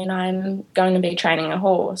at when I'm going to be training a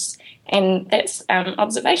horse, and that's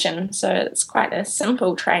observation. So it's quite a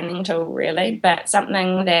simple training tool, really, but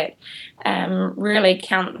something that really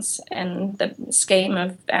counts in the scheme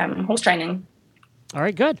of horse training. All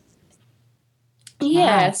right, good.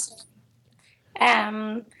 Yes.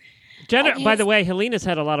 Jenna, by the way, Helena's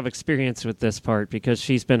had a lot of experience with this part because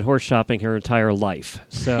she's been horse shopping her entire life.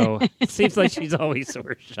 So it seems like she's always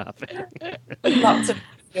horse shopping. Lots of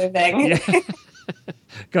moving. Yeah.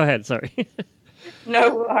 Go ahead, sorry.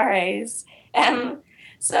 No worries.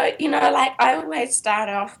 So, I always start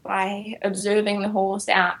off by observing the horse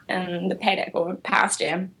out in the paddock or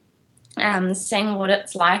pasture, seeing what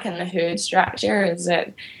it's like in the herd structure. Is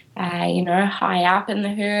it high up in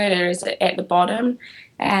the herd, or is it at the bottom?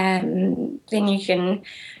 And then you can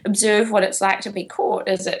observe what it's like to be caught.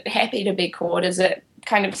 Is it happy to be caught? Is it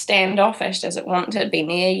kind of standoffish? Does it want to be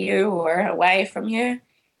near you or away from you?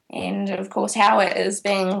 And, of course, how it is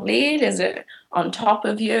being led. Is it on top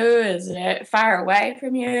of you? Is it far away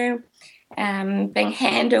from you? Being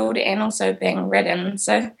handled and also being ridden.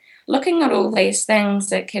 So looking at all these things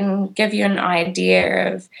that can give you an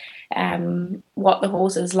idea of what the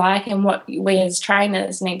horse is like and what we as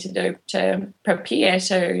trainers need to do to prepare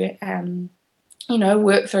to,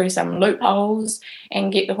 work through some loopholes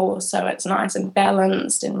and get the horse so it's nice and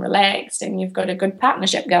balanced and relaxed and you've got a good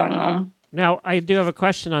partnership going on. Now, I do have a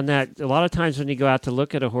question on that. A lot of times when you go out to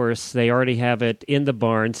look at a horse, they already have it in the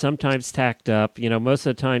barn, sometimes tacked up, most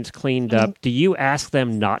of the times cleaned up. Do you ask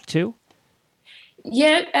them not to?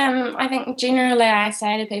 Yeah, I think generally I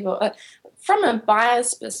say to people, from a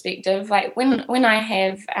buyer's perspective, like when I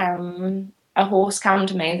have a horse come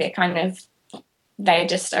to me, they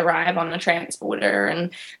just arrive on the transporter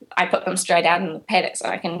and I put them straight out in the paddock so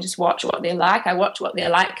I can just watch what they're like. I watch what they're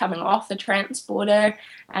like coming off the transporter.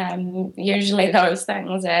 Usually those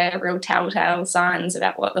things are real telltale signs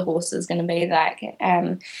about what the horse is going to be like.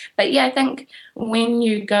 But yeah, I think when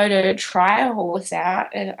you go to try a horse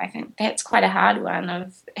out, I think that's quite a hard one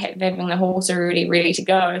of having the horse already ready to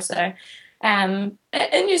go. So in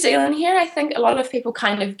New Zealand here, I think a lot of people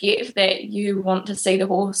kind of get that you want to see the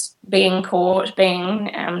horse being caught, being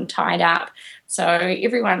tied up. So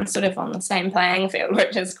everyone's sort of on the same playing field,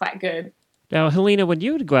 which is quite good. Now, Helena, when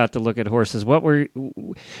you would go out to look at horses,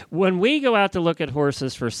 when we go out to look at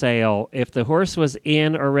horses for sale, if the horse was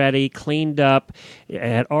in already, cleaned up,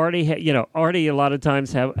 had already a lot of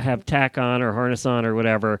times have tack on or harness on or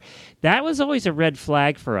whatever, that was always a red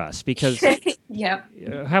flag for us because. Yeah.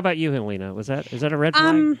 How about you, Helena? Is that a red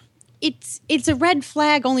flag? It's a red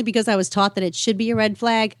flag only because I was taught that it should be a red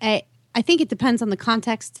flag. I think it depends on the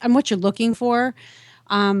context and what you're looking for.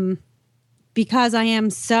 Because I am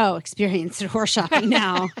so experienced at horse shopping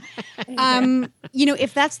now.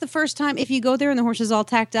 If that's the first time, if you go there and the horse is all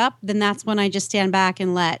tacked up, then that's when I just stand back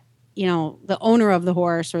and let, the owner of the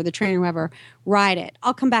horse or the trainer, whoever, ride it.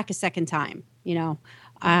 I'll come back a second time, You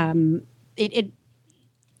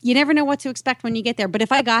never know what to expect when you get there. But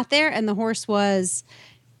if I got there and the horse was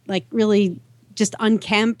like really just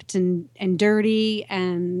unkempt and dirty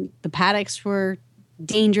and the paddocks were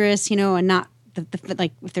dangerous, and not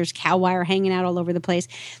like if there's cow wire hanging out all over the place,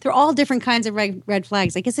 they're all different kinds of red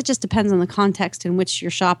flags. I guess it just depends on the context in which you're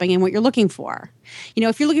shopping and what you're looking for.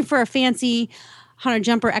 If you're looking for a fancy hunter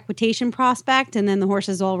jumper equitation prospect and then the horse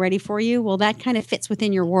is all ready for you, well, that kind of fits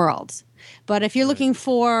within your world. But if you're looking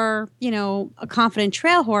for, a confident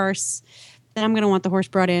trail horse, then I'm going to want the horse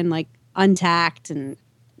brought in like untacked and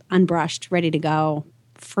unbrushed, ready to go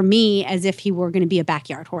for me, as if he were going to be a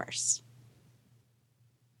backyard horse.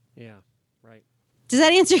 Yeah. Right. Does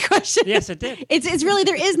that answer your question? Yes, it did. It's really,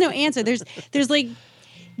 there is no answer. There's like,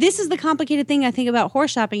 this is the complicated thing I think about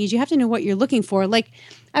horse shopping is you have to know what you're looking for. Like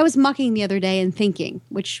I was mucking the other day and thinking,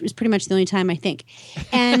 which was pretty much the only time I think.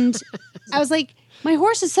 And I was like, my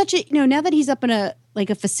horse is such a, now that he's up in a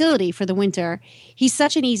facility for the winter, he's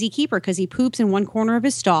such an easy keeper because he poops in one corner of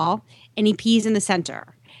his stall and he pees in the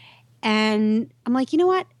center. And I'm like, you know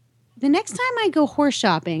what? The next time I go horse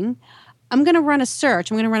shopping, I'm going to run a search.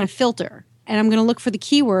 I'm going to run a filter. And I'm going to look for the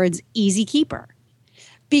keywords easy keeper.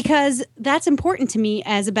 Because that's important to me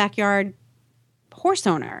as a backyard horse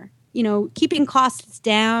owner. Keeping costs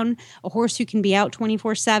down, a horse who can be out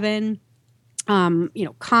 24/7,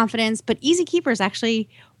 confidence. But easy keeper is actually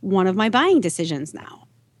one of my buying decisions now.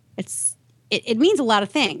 It means a lot of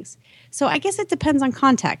things. So I guess it depends on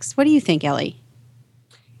context. What do you think, Ellie?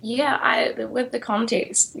 Yeah, with the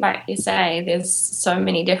context, like you say, there's so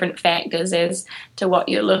many different factors as to what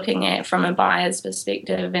you're looking at from a buyer's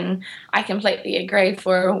perspective, and I completely agree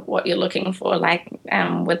for what you're looking for, like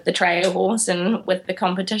with the trail horse and with the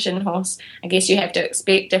competition horse. I guess you have to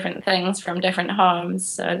expect different things from different homes,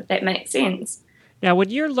 so that makes sense. Now,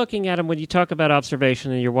 when you're looking at them, when you talk about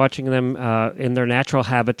observation and you're watching them in their natural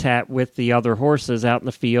habitat with the other horses out in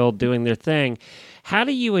the field doing their thing, how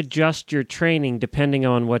do you adjust your training depending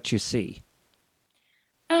on what you see?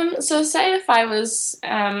 So say if I was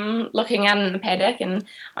looking out in the paddock and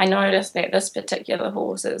I noticed that this particular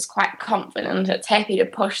horse is quite confident, it's happy to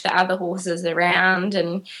push the other horses around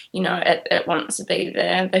and, it wants to be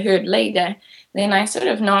the herd leader, then I sort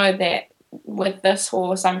of know that with this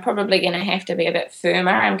horse, I'm probably going to have to be a bit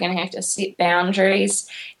firmer. I'm going to have to set boundaries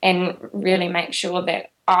and really make sure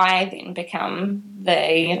that I then become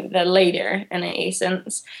the leader in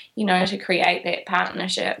essence, to create that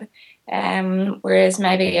partnership. Whereas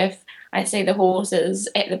maybe if I see the horses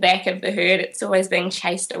at the back of the herd, it's always being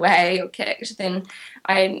chased away or kicked, then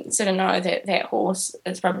I sort of know that horse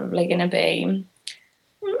is probably going to be,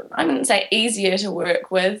 I wouldn't say easier to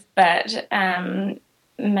work with, but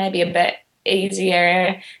maybe a bit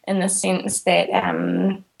easier in the sense that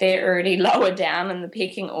they're already lower down in the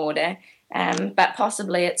pecking order. But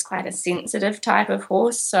possibly it's quite a sensitive type of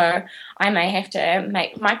horse, so I may have to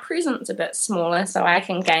make my presence a bit smaller so I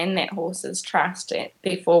can gain that horse's trust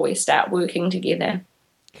before we start working together.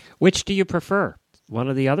 Which do you prefer, one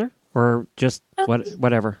or the other, or just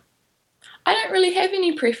whatever? I don't really have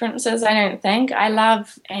any preferences, I don't think. I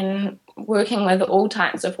love working with all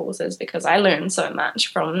types of horses because I learn so much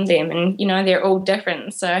from them, and they're all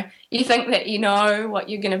different, so you think that you know what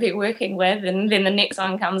you're going to be working with, and then the next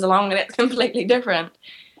one comes along and it's completely different.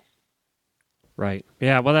 Right.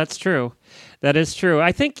 Yeah, well, that's true. That is true.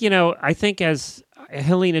 I think as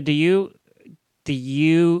Helena, do do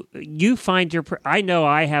you find I know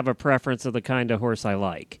I have a preference of the kind of horse I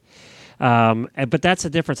like. But that's the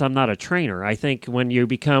difference. I'm not a trainer. I think when you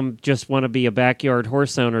just want to be a backyard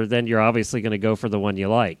horse owner, then you're obviously going to go for the one you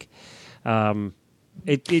like. Now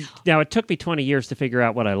it took me 20 years to figure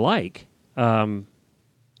out what I like. Well,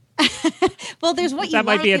 there's what you like. That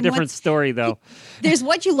might be a different story, though. There's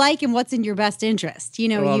what you like and what's in your best interest.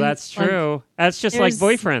 Well, that's true. That's just like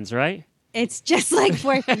boyfriends, right? It's just like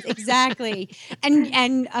boyfriends, exactly.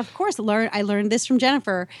 And of course, I learned this from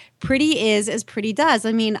Jennifer. Pretty is as pretty does.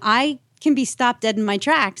 I mean, I can be stopped dead in my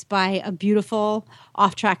tracks by a beautiful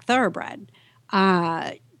off-track thoroughbred.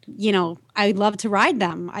 I love to ride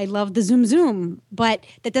them. I love the zoom zoom, but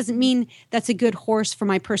that doesn't mean that's a good horse for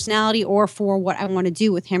my personality or for what I want to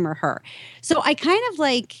do with him or her. So I kind of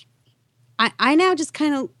I now just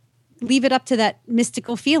kind of leave it up to that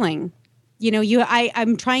mystical feeling.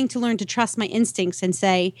 I'm trying to learn to trust my instincts and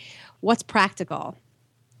say, what's practical?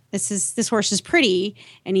 This horse is pretty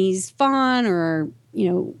and he's fun, or,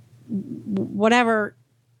 whatever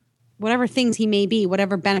things he may be,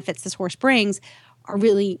 whatever benefits this horse brings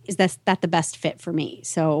is that the best fit for me?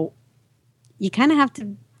 So you kind of have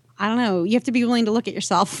to, I don't know, you have to be willing to look at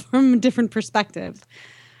yourself from a different perspective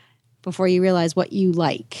before you realize what you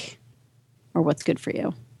like or what's good for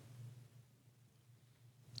you.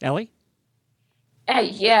 Ellie?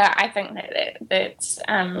 Yeah, I think that's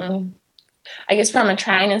I guess from a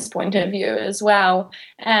trainer's point of view as well,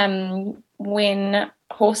 when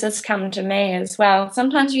horses come to me as well,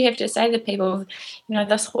 sometimes you have to say to people,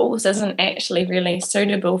 this horse isn't actually really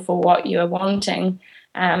suitable for what you're wanting.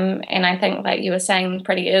 And I think, like you were saying,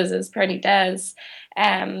 pretty is as pretty does.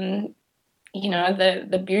 The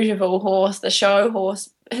beautiful horse, the show horse,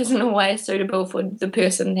 isn't always suitable for the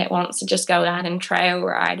person that wants to just go out and trail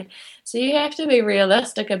ride. So you have to be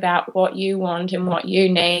realistic about what you want and what you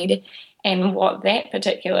need, and what that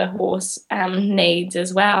particular horse needs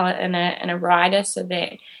as well in a rider, so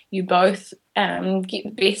that you both get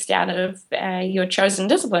the best out of your chosen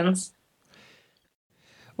disciplines.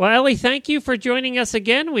 Well, Ellie, thank you for joining us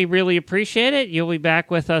again. We really appreciate it. You'll be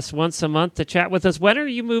back with us once a month to chat with us. When are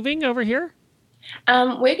you moving over here?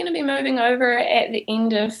 We're going to be moving over at the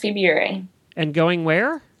end of February. And going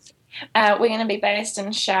where? We're going to be based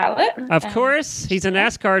in Charlotte. Of course. He's a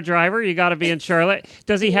NASCAR driver. You got to be in Charlotte.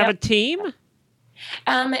 Does he have a team?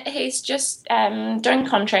 He's just doing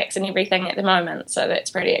contracts and everything at the moment, so that's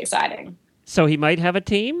pretty exciting. So he might have a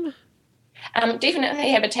team?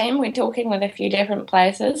 Definitely have a team. We're talking with a few different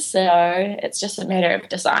places, so it's just a matter of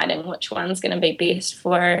deciding which one's going to be best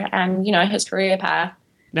for, his career path.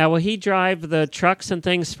 Now, will he drive the trucks and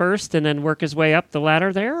things first and then work his way up the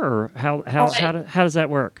ladder there, or how does that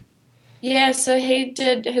work? Yeah, so he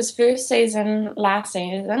did his first season last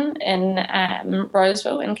season in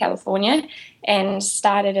Roseville in California and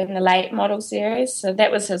started in the late model series. So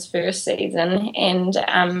that was his first season. And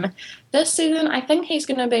this season, I think he's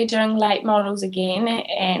going to be doing late models again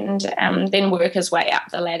and then work his way up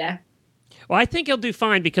the ladder. Well, I think he'll do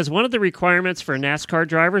fine, because one of the requirements for NASCAR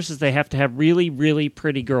drivers is they have to have really, really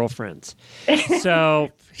pretty girlfriends.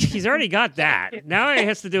 So he's already got that. Now all he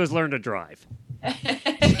has to do is learn to drive.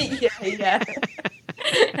 Yeah.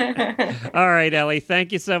 All right, Ellie.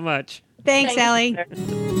 Thank you so much. Thanks, Ellie.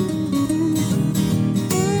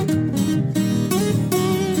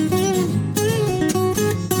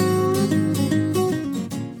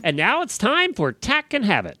 And now it's time for Tack and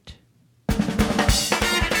Habit.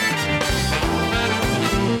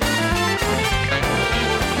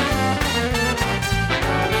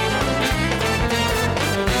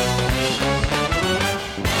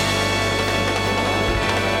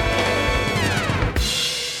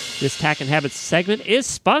 This Tack and Habits segment is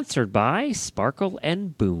sponsored by Sparkle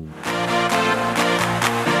and Boom.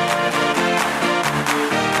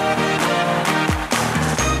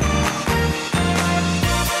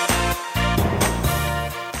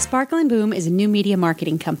 Sparkle and Boom is a new media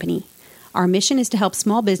marketing company. Our mission is to help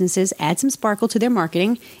small businesses add some sparkle to their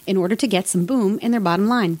marketing in order to get some boom in their bottom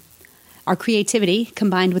line. Our creativity,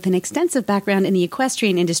 combined with an extensive background in the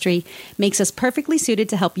equestrian industry, makes us perfectly suited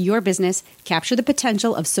to help your business capture the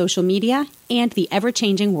potential of social media and the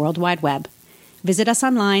ever-changing World Wide Web. Visit us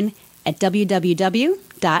online at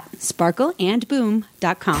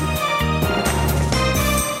www.sparkleandboom.com.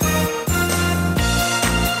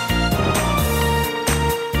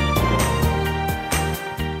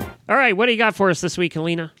 All right, what do you got for us this week,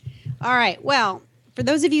 Helena? All right, well, for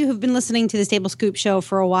those of you who've been listening to the Stable Scoop show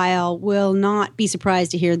for a while, will not be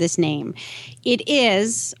surprised to hear this name.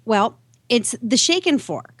 It's the Shake and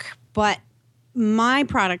Fork, but my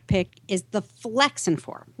product pick is the Flex and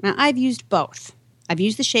Fork. Now, I've used both. I've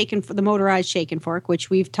used the motorized shake and fork, which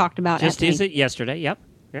we've talked about. Just used it yesterday. Yep.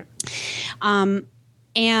 Yeah.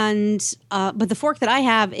 But the fork that I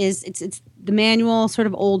have is it's the manual sort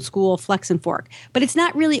of old school flex and fork, but it's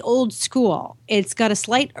not really old school. It's got a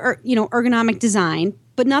slight ergonomic design,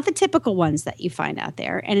 but not the typical ones that you find out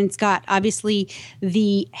there. And it's got obviously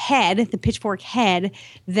the pitchfork head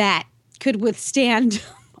that could withstand,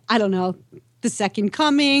 I don't know, the second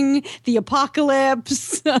coming, the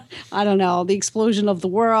apocalypse, I don't know, the explosion of the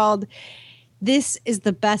world. This is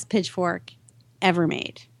the best pitchfork ever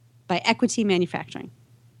made by Equity Manufacturing.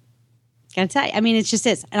 Gotta tell you. I mean, it just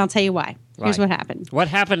is. And I'll tell you why. Here's what happened. What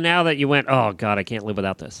happened now that you went, oh, God, I can't live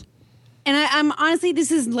without this? And I'm honestly,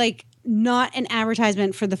 this is like not an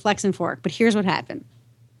advertisement for the Flex and Fork, but here's what happened.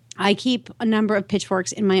 I keep a number of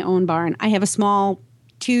pitchforks in my own barn. I have a small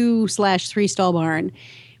 2/3 stall barn.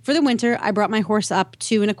 For the winter, I brought my horse up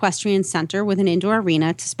to an equestrian center with an indoor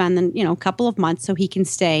arena to spend a couple of months so he can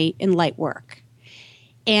stay in light work.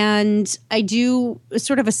 And I do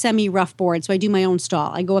sort of a semi-rough board, so I do my own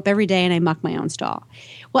stall. I go up every day and I muck my own stall.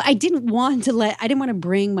 Well, I didn't want to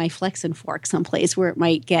bring my Flex and Fork someplace where it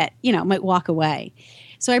might might walk away.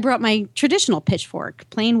 So I brought my traditional pitchfork,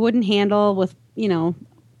 plain wooden handle with,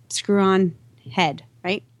 screw-on head,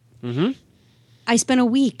 right? Mm-hmm. I spent a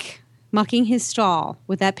week mucking his stall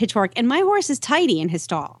with that pitchfork, and my horse is tidy in his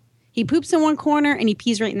stall. He poops in one corner and he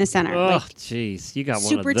pees right in the center. Oh, jeez. You got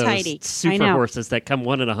one of those tidy. super horses that come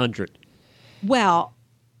 1 in 100. Well,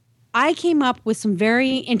 I came up with some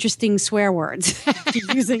very interesting swear words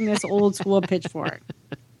using this old school pitchfork.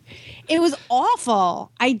 It was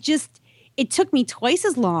awful. It took me twice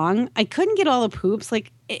as long. I couldn't get all the poops. And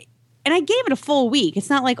I gave it a full week. It's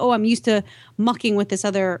not like, oh, I'm used to mucking with this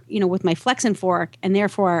other, with my Flex and Fork, and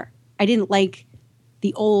therefore I didn't like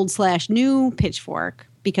the old/new pitchfork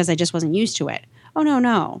because I just wasn't used to it. Oh,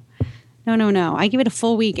 no. I gave it a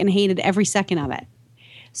full week and hated every second of it.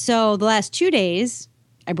 So the last 2 days,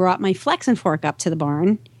 I brought my Flex and Fork up to the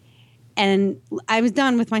barn, and I was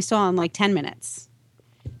done with my stall in like 10 minutes.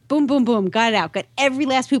 Boom, boom, boom, got it out, got every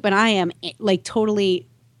last poop, and I am like totally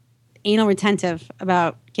anal retentive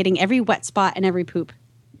about getting every wet spot and every poop.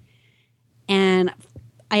 And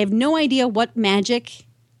I have no idea what magic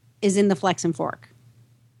is in the Flex and Fork,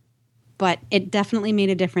 but it definitely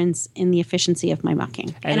made a difference in the efficiency of my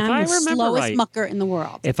mucking. And I'm the slowest mucker in the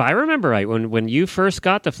world. If I remember right, when you first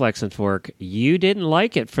got the Flex and Fork, you didn't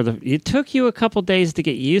like it it took you a couple days to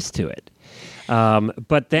get used to it.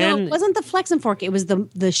 But then... No, it wasn't the Flex and Fork. It was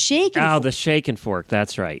the shake and fork. Oh, the shake and fork.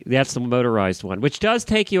 That's right. That's the motorized one, which does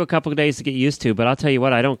take you a couple of days to get used to. But I'll tell you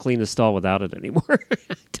what, I don't clean the stall without it anymore.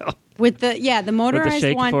 With the motorized with the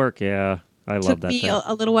shake one, and fork, yeah. I love that thing. Took me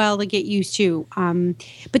a little while to get used to.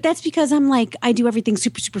 But that's because I'm like, I do everything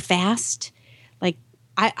super, super fast. Like,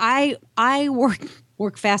 I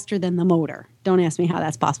work faster than the motor. Don't ask me how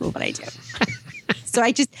that's possible, but I do. So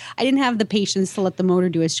I didn't have the patience to let the motor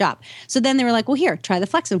do its job. So then they were like, well, here, try the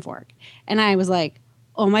Flex and Fork. And I was like,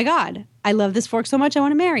 oh my God, I love this fork so much, I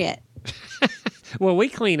want to marry it. Well, we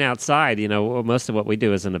clean outside. Most of what we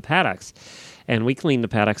do is in the paddocks. And we clean the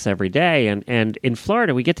paddocks every day. And in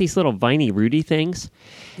Florida, we get these little viney Rudy things.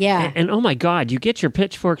 Yeah. And oh my God, you get your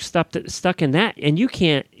pitchfork stuck in that, and you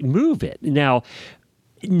can't move it. Now,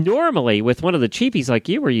 normally, with one of the cheapies like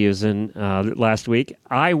you were using last week,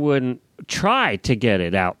 I wouldn't try to get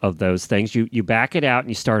it out of those things. You back it out and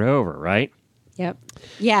you start over, right? Yep.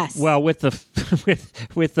 Yes. Well, with the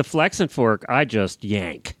with the Flex and Fork, I just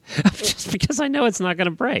yank, just because I know it's not going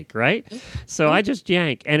to break, right? So I just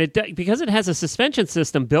yank, and because it has a suspension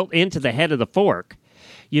system built into the head of the fork,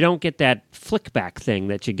 you don't get that flick back thing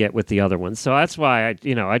that you get with the other ones. So that's why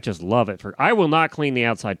I just love it. I will not clean the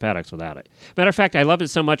outside paddocks without it. Matter of fact, I love it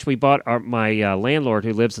so much. We bought my landlord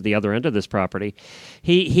who lives at the other end of this property.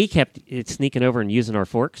 He kept sneaking over and using our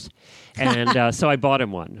forks, and so I bought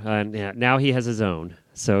him one. And now he has his own.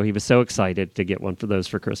 So he was so excited to get one for those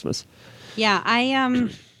for Christmas. Yeah, I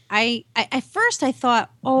at first I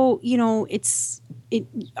thought, I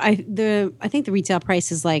think the retail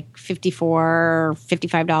price is like $54, $55.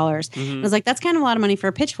 Mm-hmm. I was like, that's kind of a lot of money for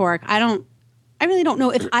a pitchfork. I really don't know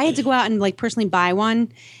if I had to go out and like personally buy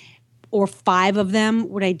one or 5 of them.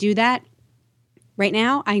 Would I do that? Right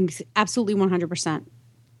now, I'm absolutely 100%.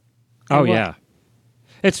 Oh yeah.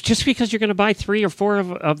 It's just because you're going to buy 3 or 4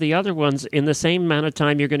 of the other ones in the same amount of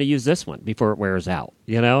time you're going to use this one before it wears out.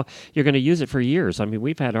 You're going to use it for years. I mean,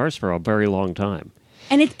 we've had ours for a very long time.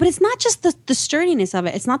 But it's not just the sturdiness of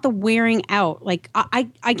it. It's not the wearing out. Like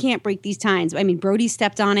I can't break these tines. I mean, Brody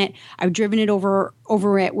stepped on it. I've driven it over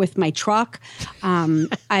it with my truck.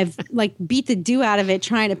 I've like beat the dew out of it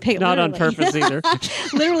trying to pick. Not on purpose either.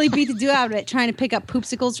 Literally beat the dew out of it trying to pick up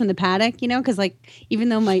poopsicles from the paddock. You know, because like even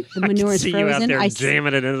though the manure is see frozen, you out there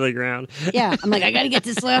jamming it into the ground. Yeah, I'm like I got to get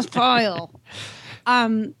this last pile.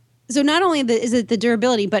 So not only is it the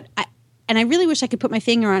durability, but I really wish I could put my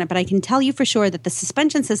finger on it, but I can tell you for sure that the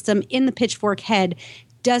suspension system in the Pitchfork head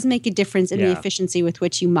does make a difference in the efficiency with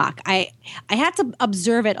which you muck. I have to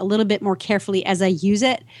observe it a little bit more carefully as I use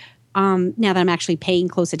it now that I'm actually paying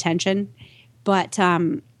close attention. But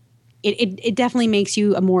it definitely makes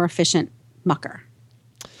you a more efficient mucker.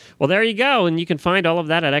 Well, there you go. And you can find all of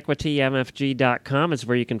that at equitymfg.com is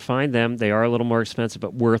where you can find them. They are a little more expensive,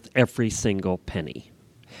 but worth every single penny.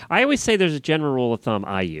 I always say there's a general rule of thumb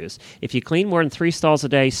I use. If you clean more than 3 stalls a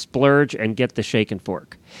day, splurge and get the shake and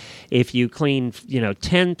fork. If you clean,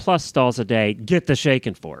 10 plus stalls a day, get the shake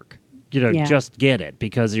and fork. Just get it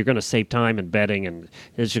because you're going to save time and bedding and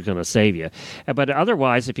it's just going to save you. But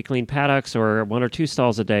otherwise, if you clean paddocks or 1 or 2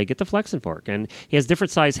 stalls a day, get the flex and fork. And he has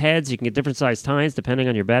different size heads. You can get different size tines depending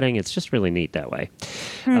on your bedding. It's just really neat that way.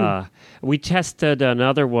 We tested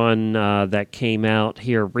another one that came out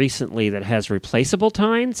here recently that has replaceable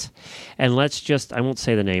tines. And I won't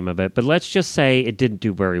say the name of it, but let's just say it didn't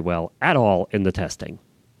do very well at all in the testing.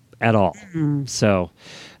 At all. So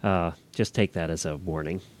just take that as a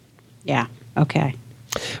warning. Yeah. Okay.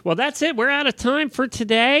 Well, that's it. We're out of time for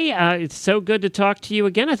today. It's so good to talk to you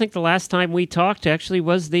again. I think the last time we talked actually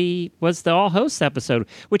was the All Hosts episode,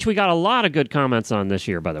 which we got a lot of good comments on this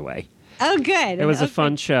year, by the way. Oh, good. It was a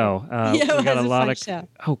fun show. It was a fun show.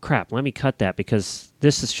 Oh, crap. Let me cut that because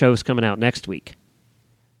this show's coming out next week.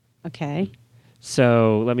 Okay.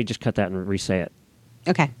 So let me just cut that and re-say it.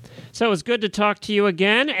 Okay. So it was good to talk to you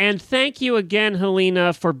again, and thank you again,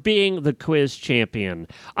 Helena, for being the quiz champion.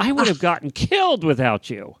 I would have gotten killed without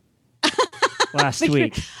you last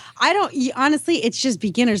week. Honestly, it's just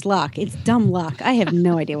beginner's luck. It's dumb luck. I have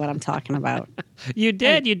no idea what I'm talking about. You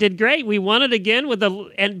did. You did great. We won it again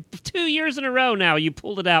and 2 years in a row now. You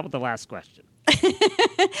pulled it out with the last question.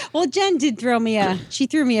 Well, Jen did threw me a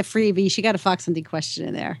freebie. She got a Fox and D question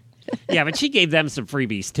in there. Yeah, but she gave them some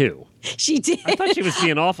freebies, too. She did. I thought she was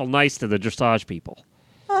being awful nice to the dressage people.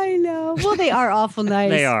 I know. Well, they are awful nice.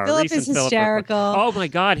 They are. Philip is hysterical. Oh, my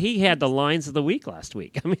God. He had the lines of the week last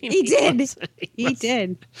week. I mean, he did. He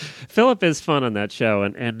did. Philip is fun on that show,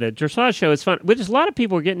 and the dressage show is fun. Which is a lot of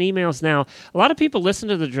people are getting emails now. A lot of people listen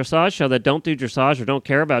to the dressage show that don't do dressage or don't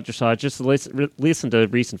care about dressage, just to listen to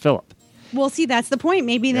Reese and Philip. Well, see, that's the point.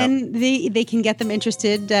 Maybe then they can get them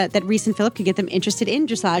interested, that Reese and Philip could get them interested in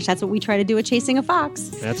dressage. That's what we try to do at Chasing a Fox.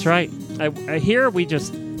 That's right. Here, we're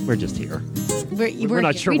just here. We're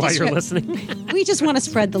not sure why you're listening. We just want to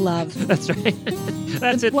spread the love. That's right.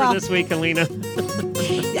 That's it for this week, Alina.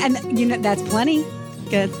 And, that's plenty.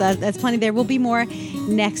 That's plenty. There will be more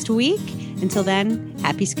next week. Until then,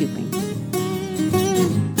 happy scooping.